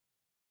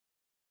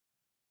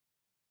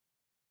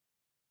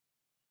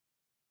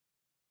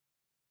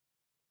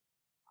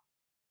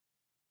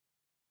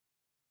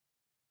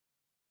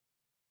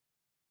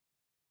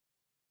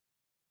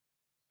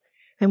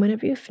 And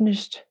whenever you've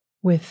finished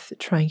with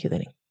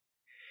triangulating,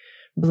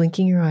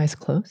 blinking your eyes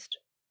closed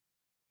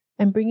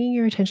and bringing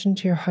your attention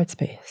to your heart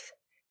space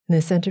in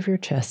the center of your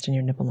chest and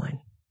your nipple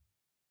line.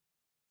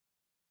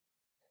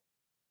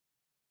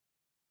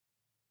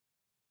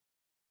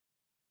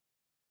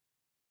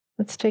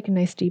 Let's take a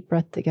nice deep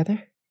breath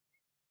together.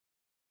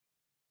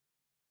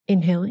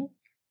 Inhaling,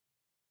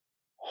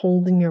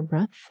 holding your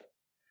breath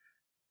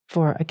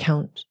for a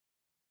count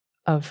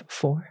of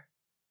 4.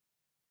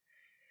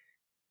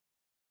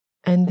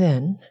 And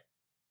then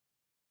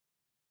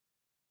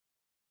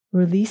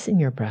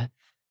releasing your breath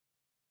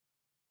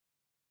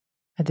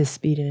at the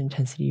speed and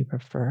intensity you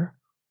prefer,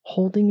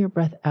 holding your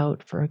breath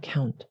out for a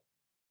count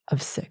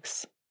of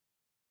 6.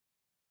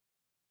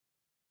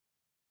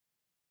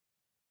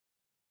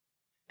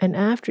 And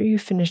after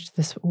you've finished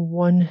this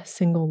one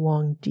single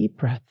long deep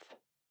breath,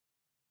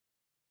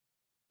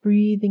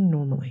 breathing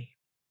normally.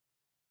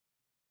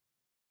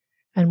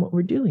 And what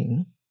we're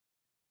doing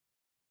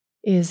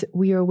is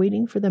we are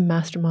waiting for the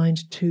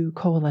mastermind to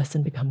coalesce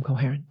and become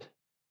coherent.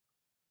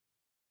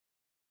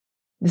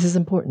 This is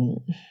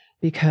important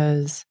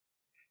because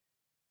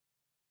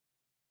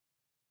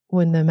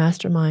when the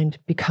mastermind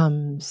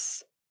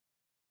becomes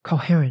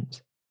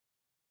coherent,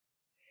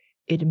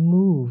 it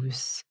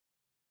moves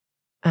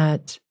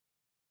at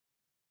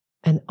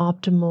an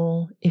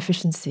optimal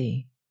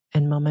efficiency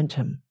and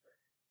momentum,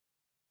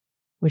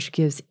 which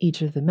gives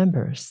each of the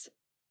members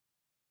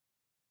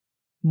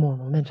more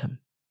momentum.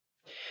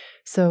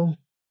 So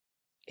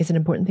it's an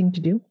important thing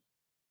to do.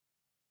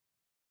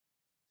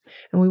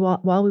 And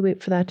while we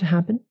wait for that to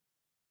happen,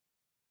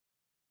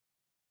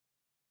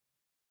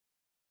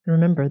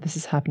 remember, this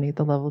is happening at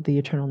the level of the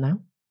eternal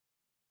now,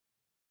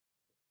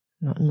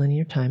 not in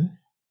linear time.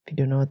 If you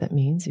don't know what that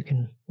means, you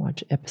can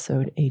watch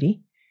episode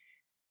 80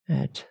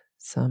 at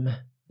some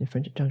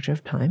different juncture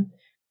of time.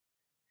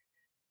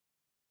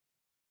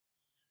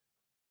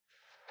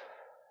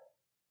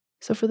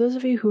 So for those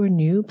of you who are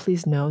new,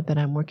 please know that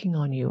I'm working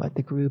on you at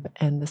the group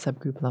and the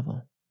subgroup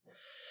level.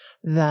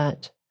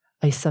 That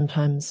I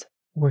sometimes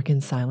work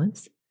in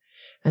silence,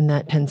 and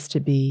that tends to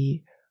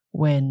be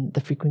when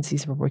the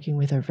frequencies we're working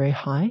with are very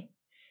high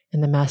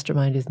and the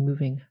mastermind is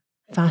moving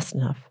fast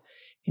enough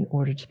in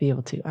order to be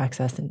able to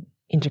access and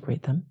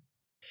integrate them.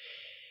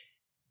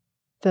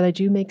 That I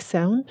do make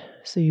sound,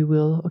 so you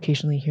will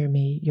occasionally hear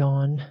me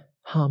yawn,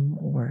 hum,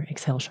 or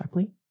exhale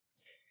sharply.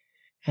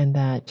 And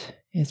that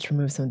is to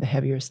remove some of the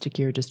heavier,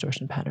 stickier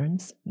distortion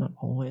patterns, not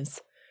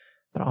always,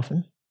 but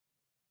often.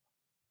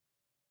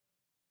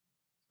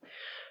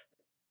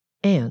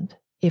 And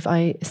if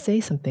I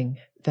say something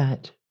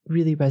that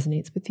really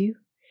resonates with you,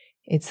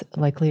 it's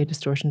likely a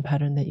distortion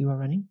pattern that you are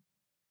running.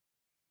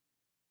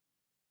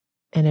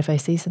 And if I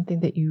say something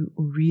that you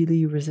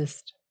really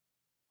resist,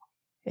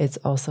 it's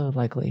also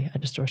likely a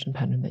distortion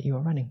pattern that you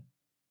are running.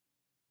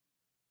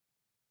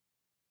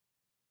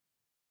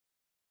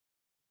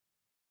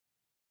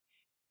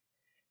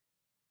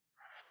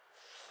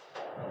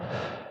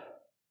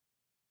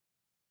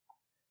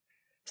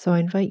 So I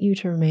invite you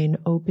to remain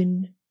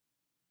open,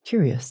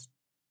 curious,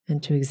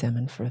 and to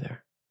examine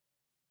further.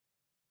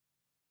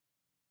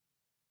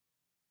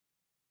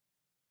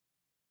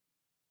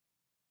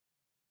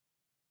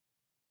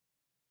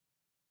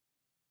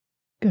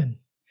 Good.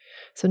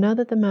 So now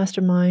that the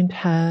mastermind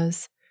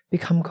has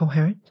become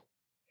coherent,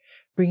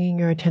 bringing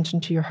your attention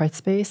to your heart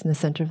space in the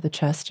center of the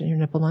chest and your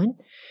nipple line,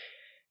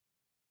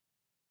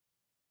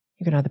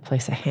 you can either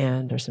place a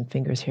hand or some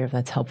fingers here if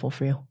that's helpful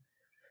for you.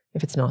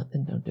 If it's not,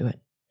 then don't do it.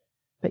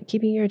 But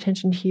keeping your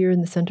attention here in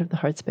the center of the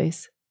heart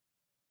space,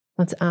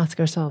 let's ask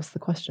ourselves the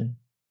question,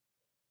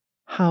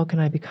 how can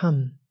I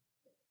become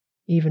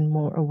even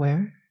more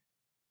aware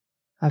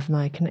of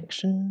my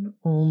connection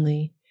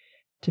only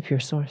to pure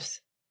source?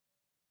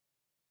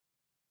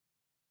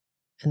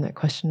 And that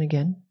question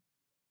again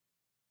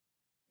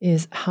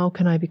is, how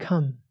can I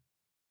become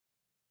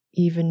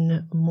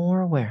even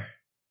more aware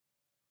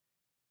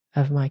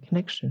of my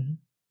connection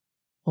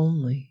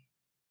only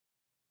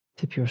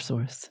to pure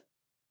source?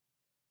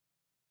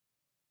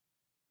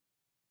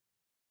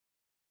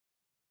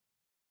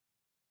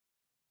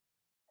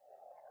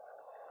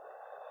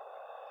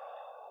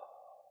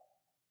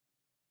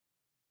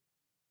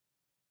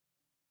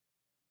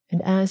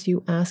 And as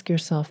you ask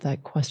yourself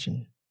that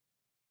question,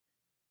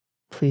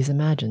 please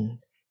imagine,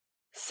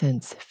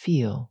 sense,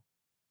 feel,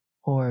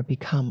 or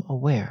become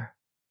aware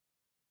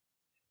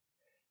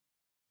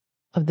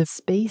of the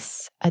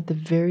space at the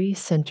very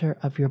center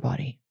of your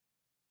body.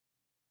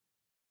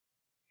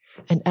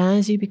 And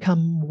as you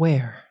become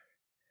aware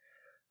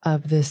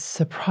of this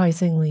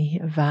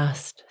surprisingly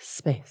vast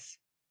space,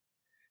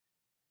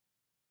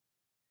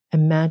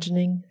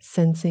 imagining,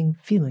 sensing,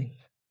 feeling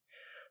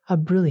a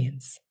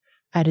brilliance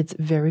at its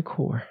very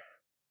core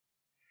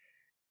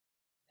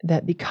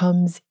that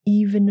becomes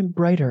even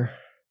brighter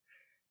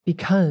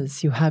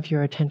because you have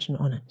your attention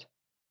on it.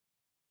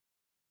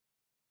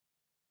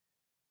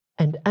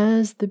 And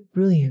as the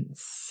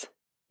brilliance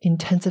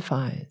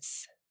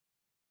intensifies,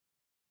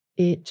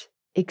 it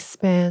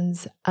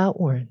expands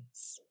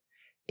outwards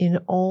in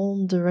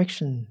all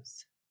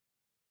directions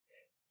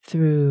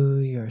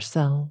through your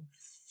cells,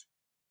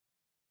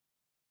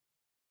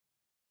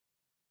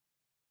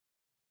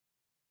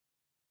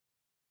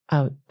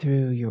 out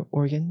through your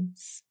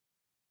organs,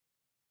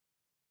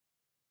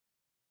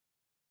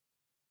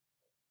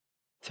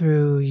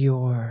 through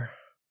your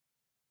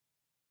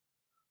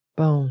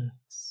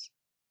bones,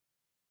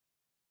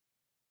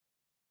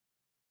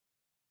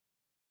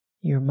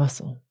 your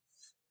muscles,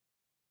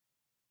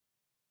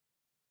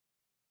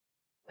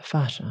 the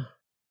fascia,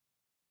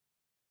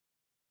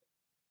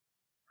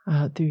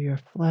 out through your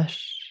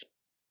flesh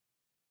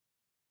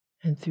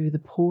and through the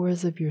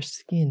pores of your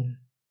skin,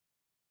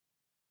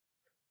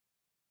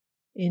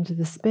 into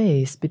the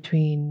space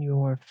between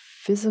your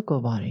physical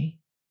body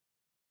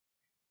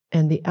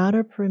and the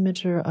outer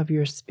perimeter of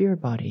your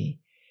spirit body,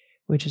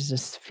 which is a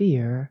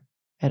sphere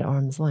at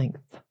arm's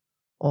length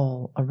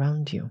all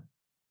around you.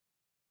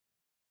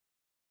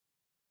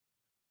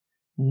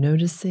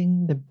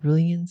 Noticing the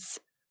brilliance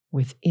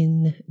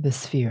within the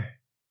sphere.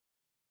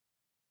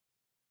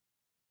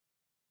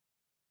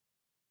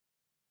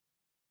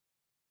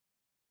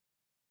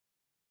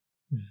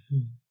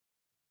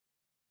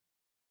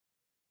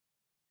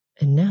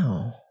 And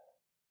now,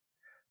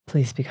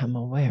 please become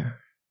aware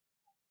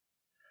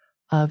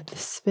of the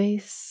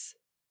space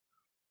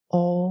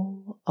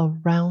all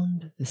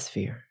around the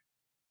sphere.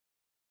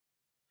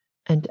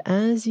 And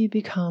as you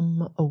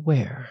become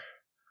aware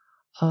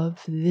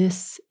of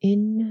this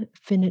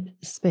infinite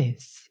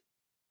space,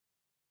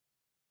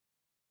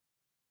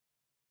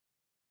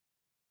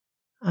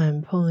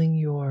 I'm pulling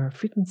your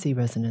frequency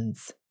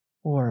resonance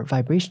or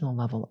vibrational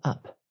level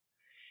up,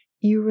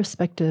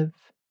 irrespective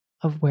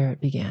of where it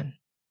began.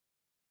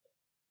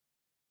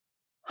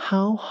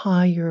 How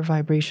high your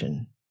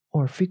vibration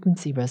or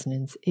frequency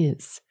resonance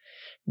is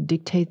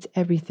dictates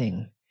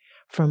everything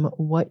from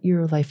what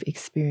your life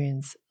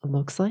experience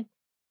looks like,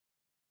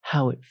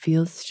 how it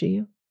feels to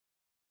you,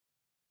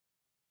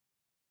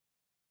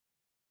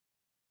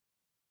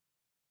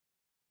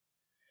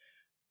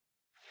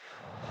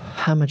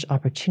 how much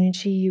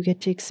opportunity you get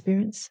to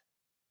experience,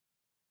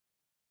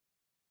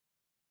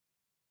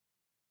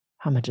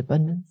 how much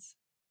abundance.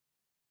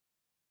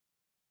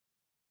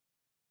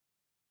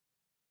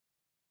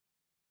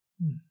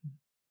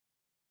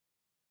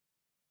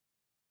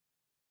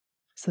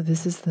 So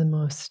this is the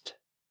most,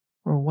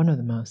 or one of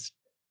the most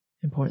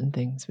important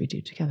things we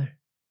do together.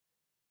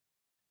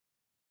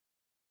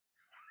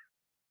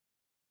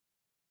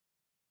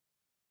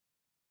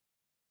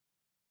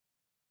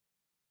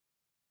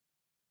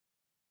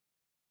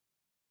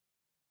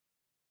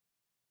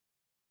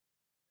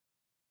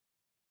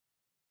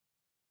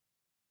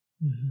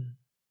 Mm-hmm.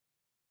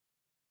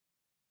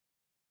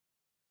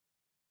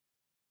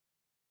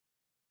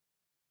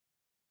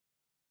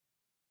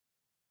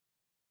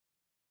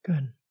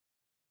 Good.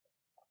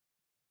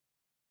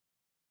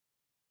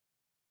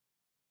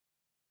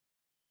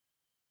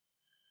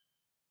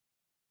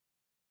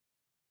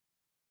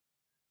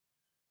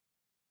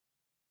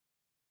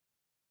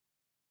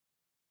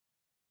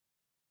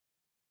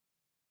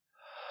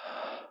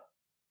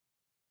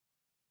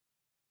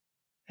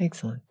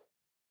 Excellent.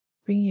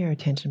 Bring your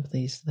attention,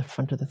 please, to the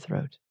front of the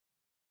throat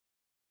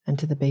and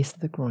to the base of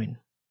the groin.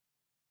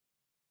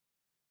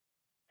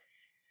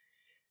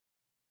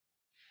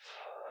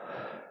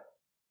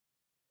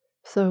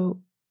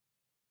 So,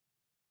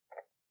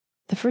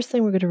 the first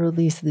thing we're going to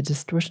release is the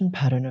distortion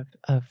pattern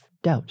of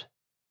doubt.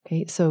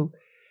 Okay, so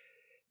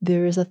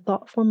there is a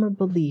thought form or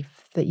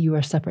belief that you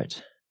are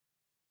separate.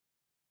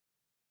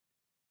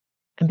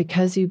 And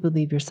because you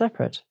believe you're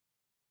separate,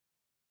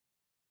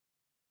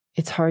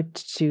 it's hard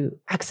to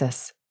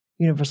access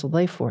universal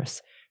life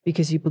force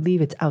because you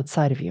believe it's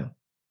outside of you.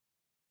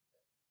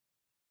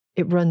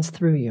 It runs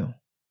through you.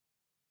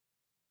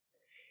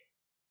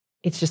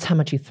 It's just how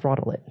much you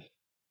throttle it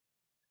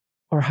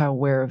or how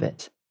aware of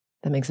it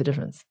that makes a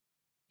difference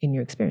in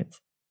your experience.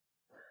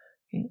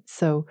 Okay?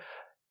 So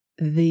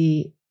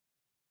the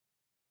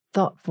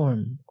thought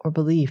form or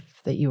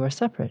belief that you are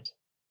separate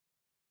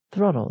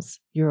throttles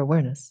your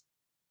awareness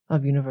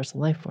of universal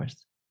life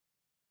force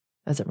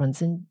as it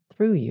runs in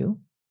through you.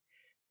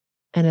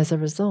 And as a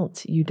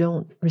result, you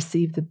don't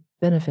receive the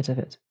benefit of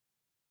it.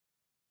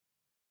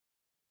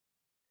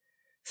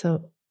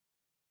 So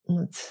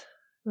let's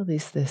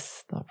release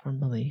this thought form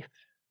belief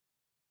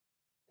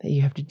that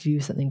you have to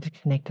do something to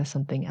connect to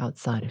something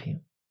outside of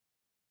you.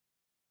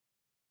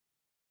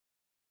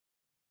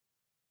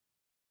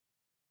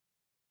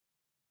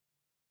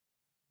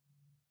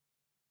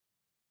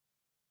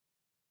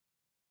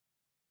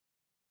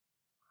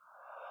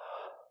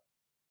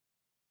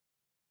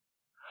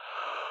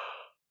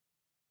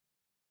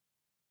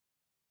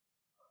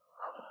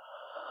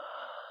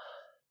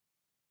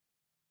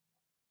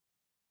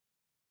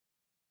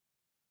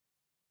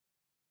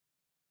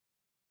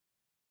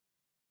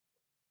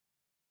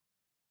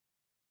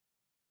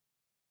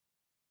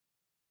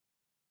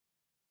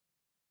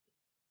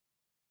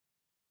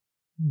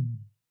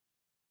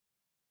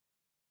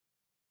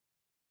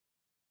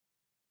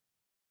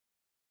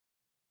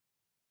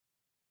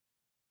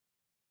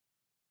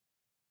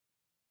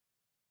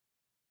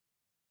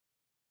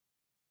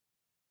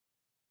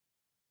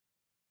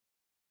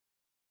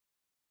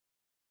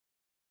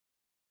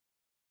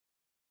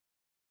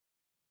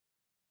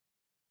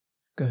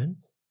 Good.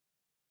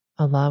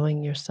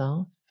 Allowing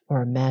yourself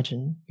or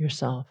imagine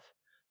yourself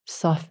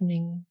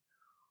softening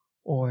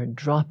or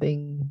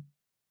dropping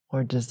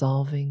or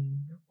dissolving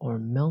or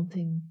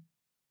melting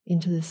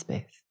into this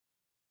space.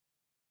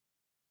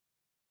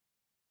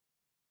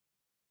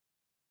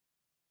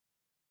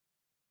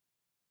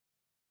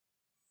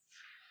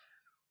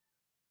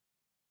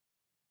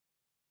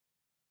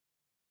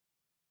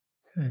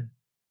 Good.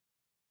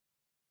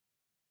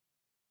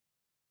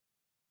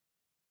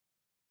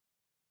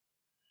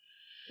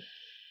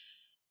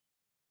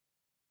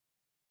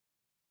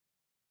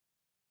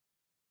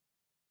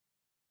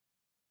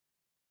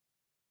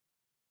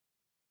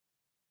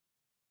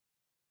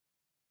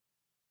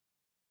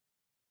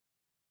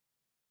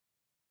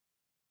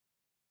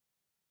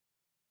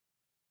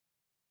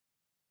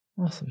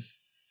 Awesome.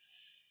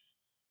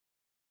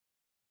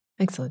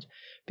 Excellent.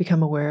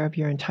 Become aware of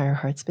your entire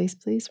heart space,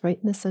 please, right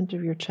in the center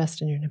of your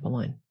chest and your nipple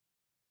line.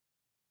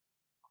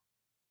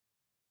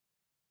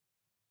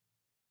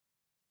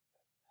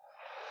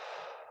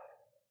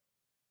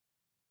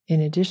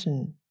 In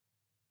addition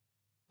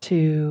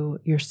to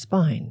your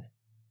spine,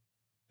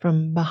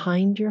 from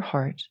behind your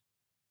heart,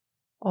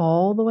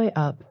 all the way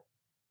up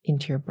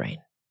into your brain.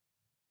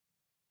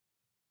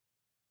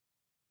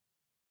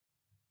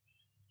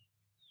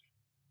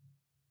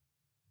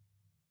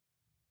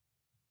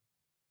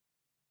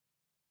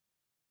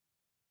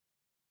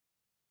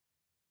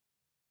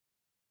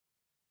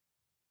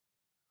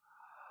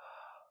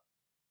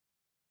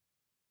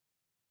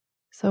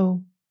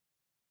 So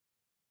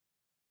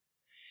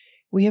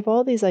we have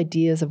all these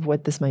ideas of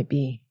what this might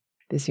be,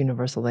 this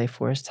universal life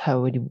force, how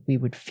we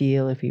would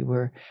feel if we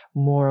were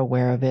more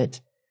aware of it,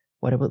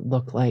 what it would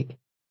look like.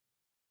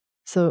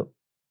 So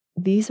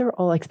these are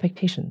all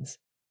expectations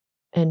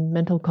and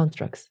mental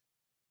constructs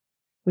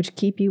which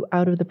keep you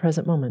out of the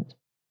present moment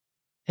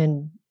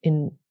and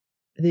in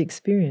the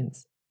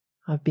experience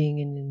of being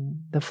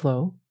in the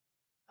flow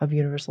of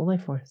universal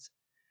life force.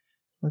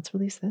 Let's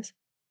release this.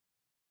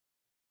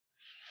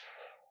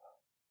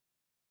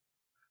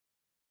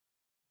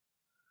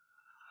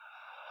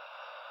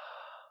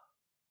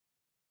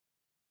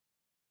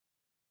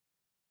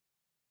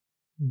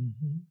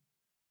 Mm-hmm.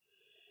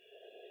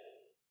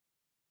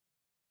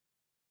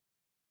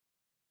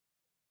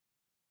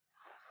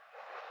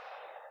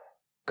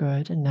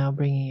 Good. And now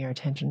bringing your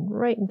attention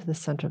right into the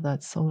center of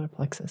that solar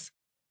plexus,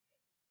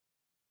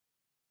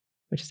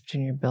 which is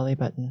between your belly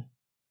button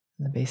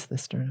and the base of the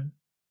sternum.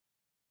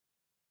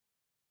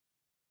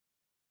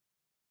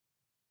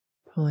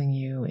 Pulling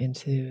you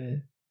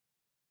into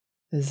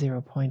the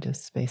 0 point of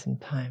space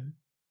and time.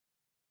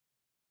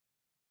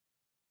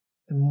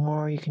 The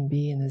more you can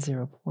be in the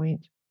 0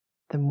 point,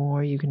 the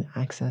more you can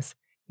access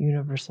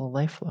universal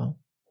life flow,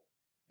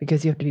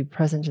 because you have to be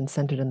present and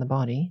centered in the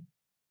body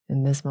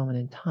in this moment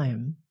in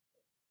time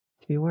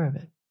to be aware of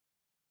it.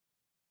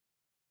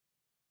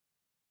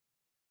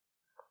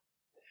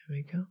 There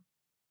we go.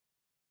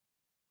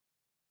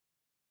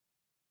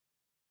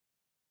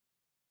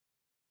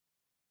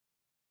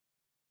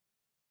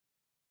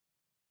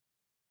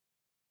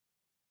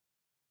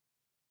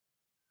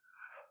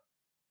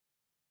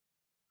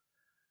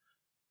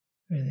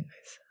 Really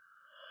nice.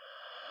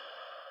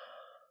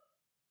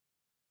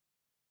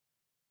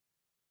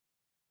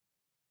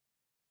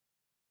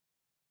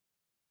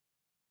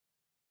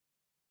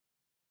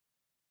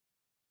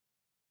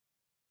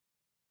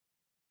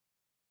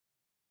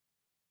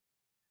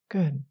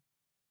 Good.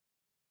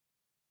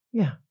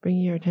 Yeah,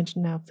 bringing your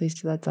attention now, please,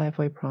 to that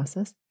xiphoid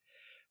process,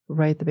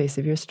 right at the base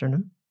of your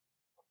sternum.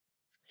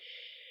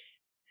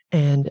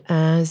 And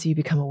as you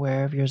become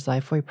aware of your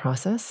xiphoid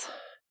process,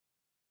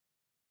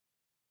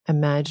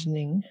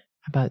 imagining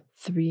about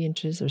 3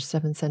 inches or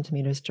 7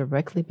 centimeters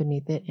directly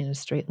beneath it in a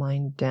straight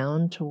line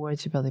down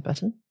towards your belly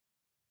button.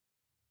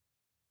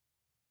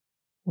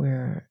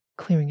 We're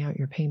clearing out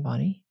your pain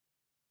body,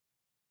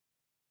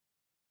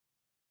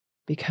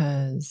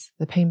 because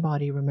the pain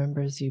body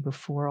remembers you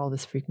before all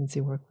this frequency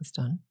work was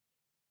done,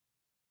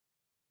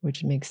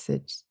 which makes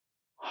it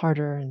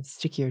harder and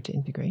stickier to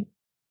integrate.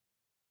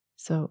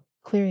 So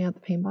clearing out the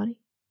pain body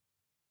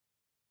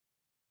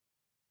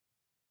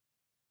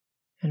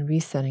and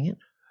resetting it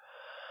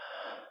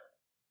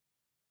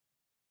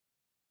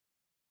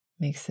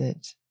makes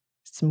it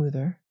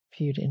smoother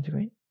for you to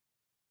integrate.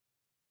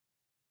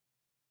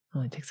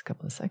 Only takes a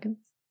couple of seconds.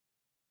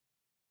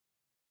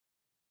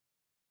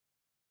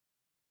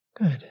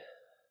 Good.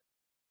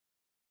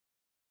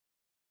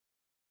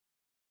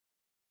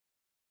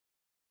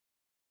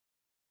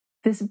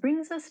 This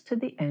brings us to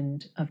the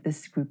end of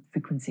this group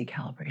frequency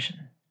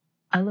calibration.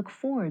 I look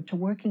forward to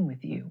working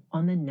with you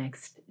on the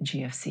next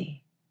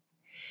GFC.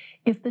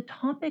 If the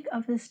topic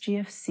of this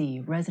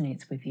GFC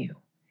resonates with you,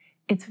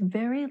 it's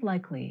very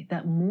likely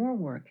that more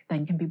work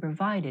than can be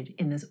provided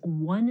in this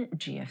one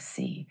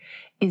GFC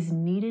is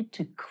needed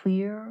to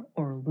clear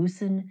or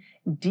loosen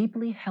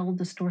deeply held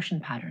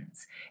distortion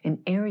patterns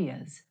in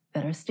areas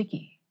that are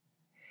sticky.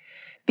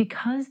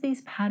 Because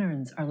these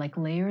patterns are like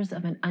layers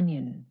of an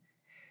onion,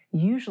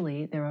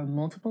 usually there are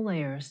multiple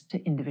layers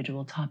to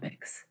individual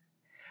topics.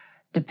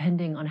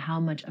 Depending on how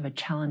much of a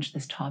challenge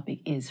this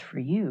topic is for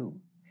you,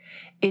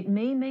 it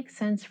may make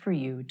sense for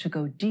you to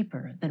go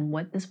deeper than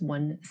what this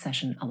one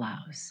session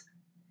allows.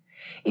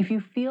 If you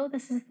feel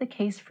this is the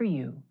case for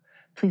you,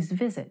 please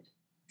visit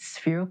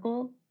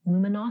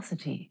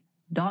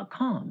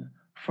sphericalluminosity.com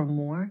for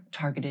more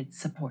targeted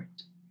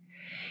support.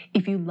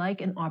 If you'd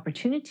like an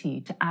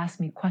opportunity to ask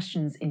me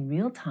questions in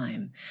real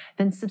time,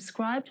 then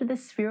subscribe to the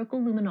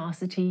Spherical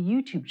Luminosity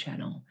YouTube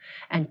channel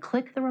and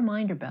click the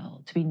reminder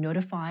bell to be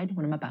notified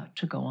when I'm about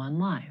to go on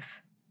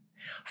live.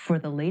 For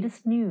the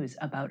latest news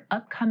about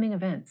upcoming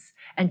events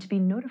and to be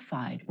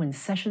notified when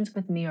sessions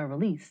with me are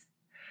released,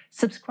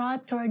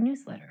 subscribe to our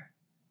newsletter.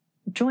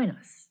 Join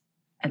us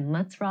and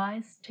let's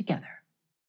rise together.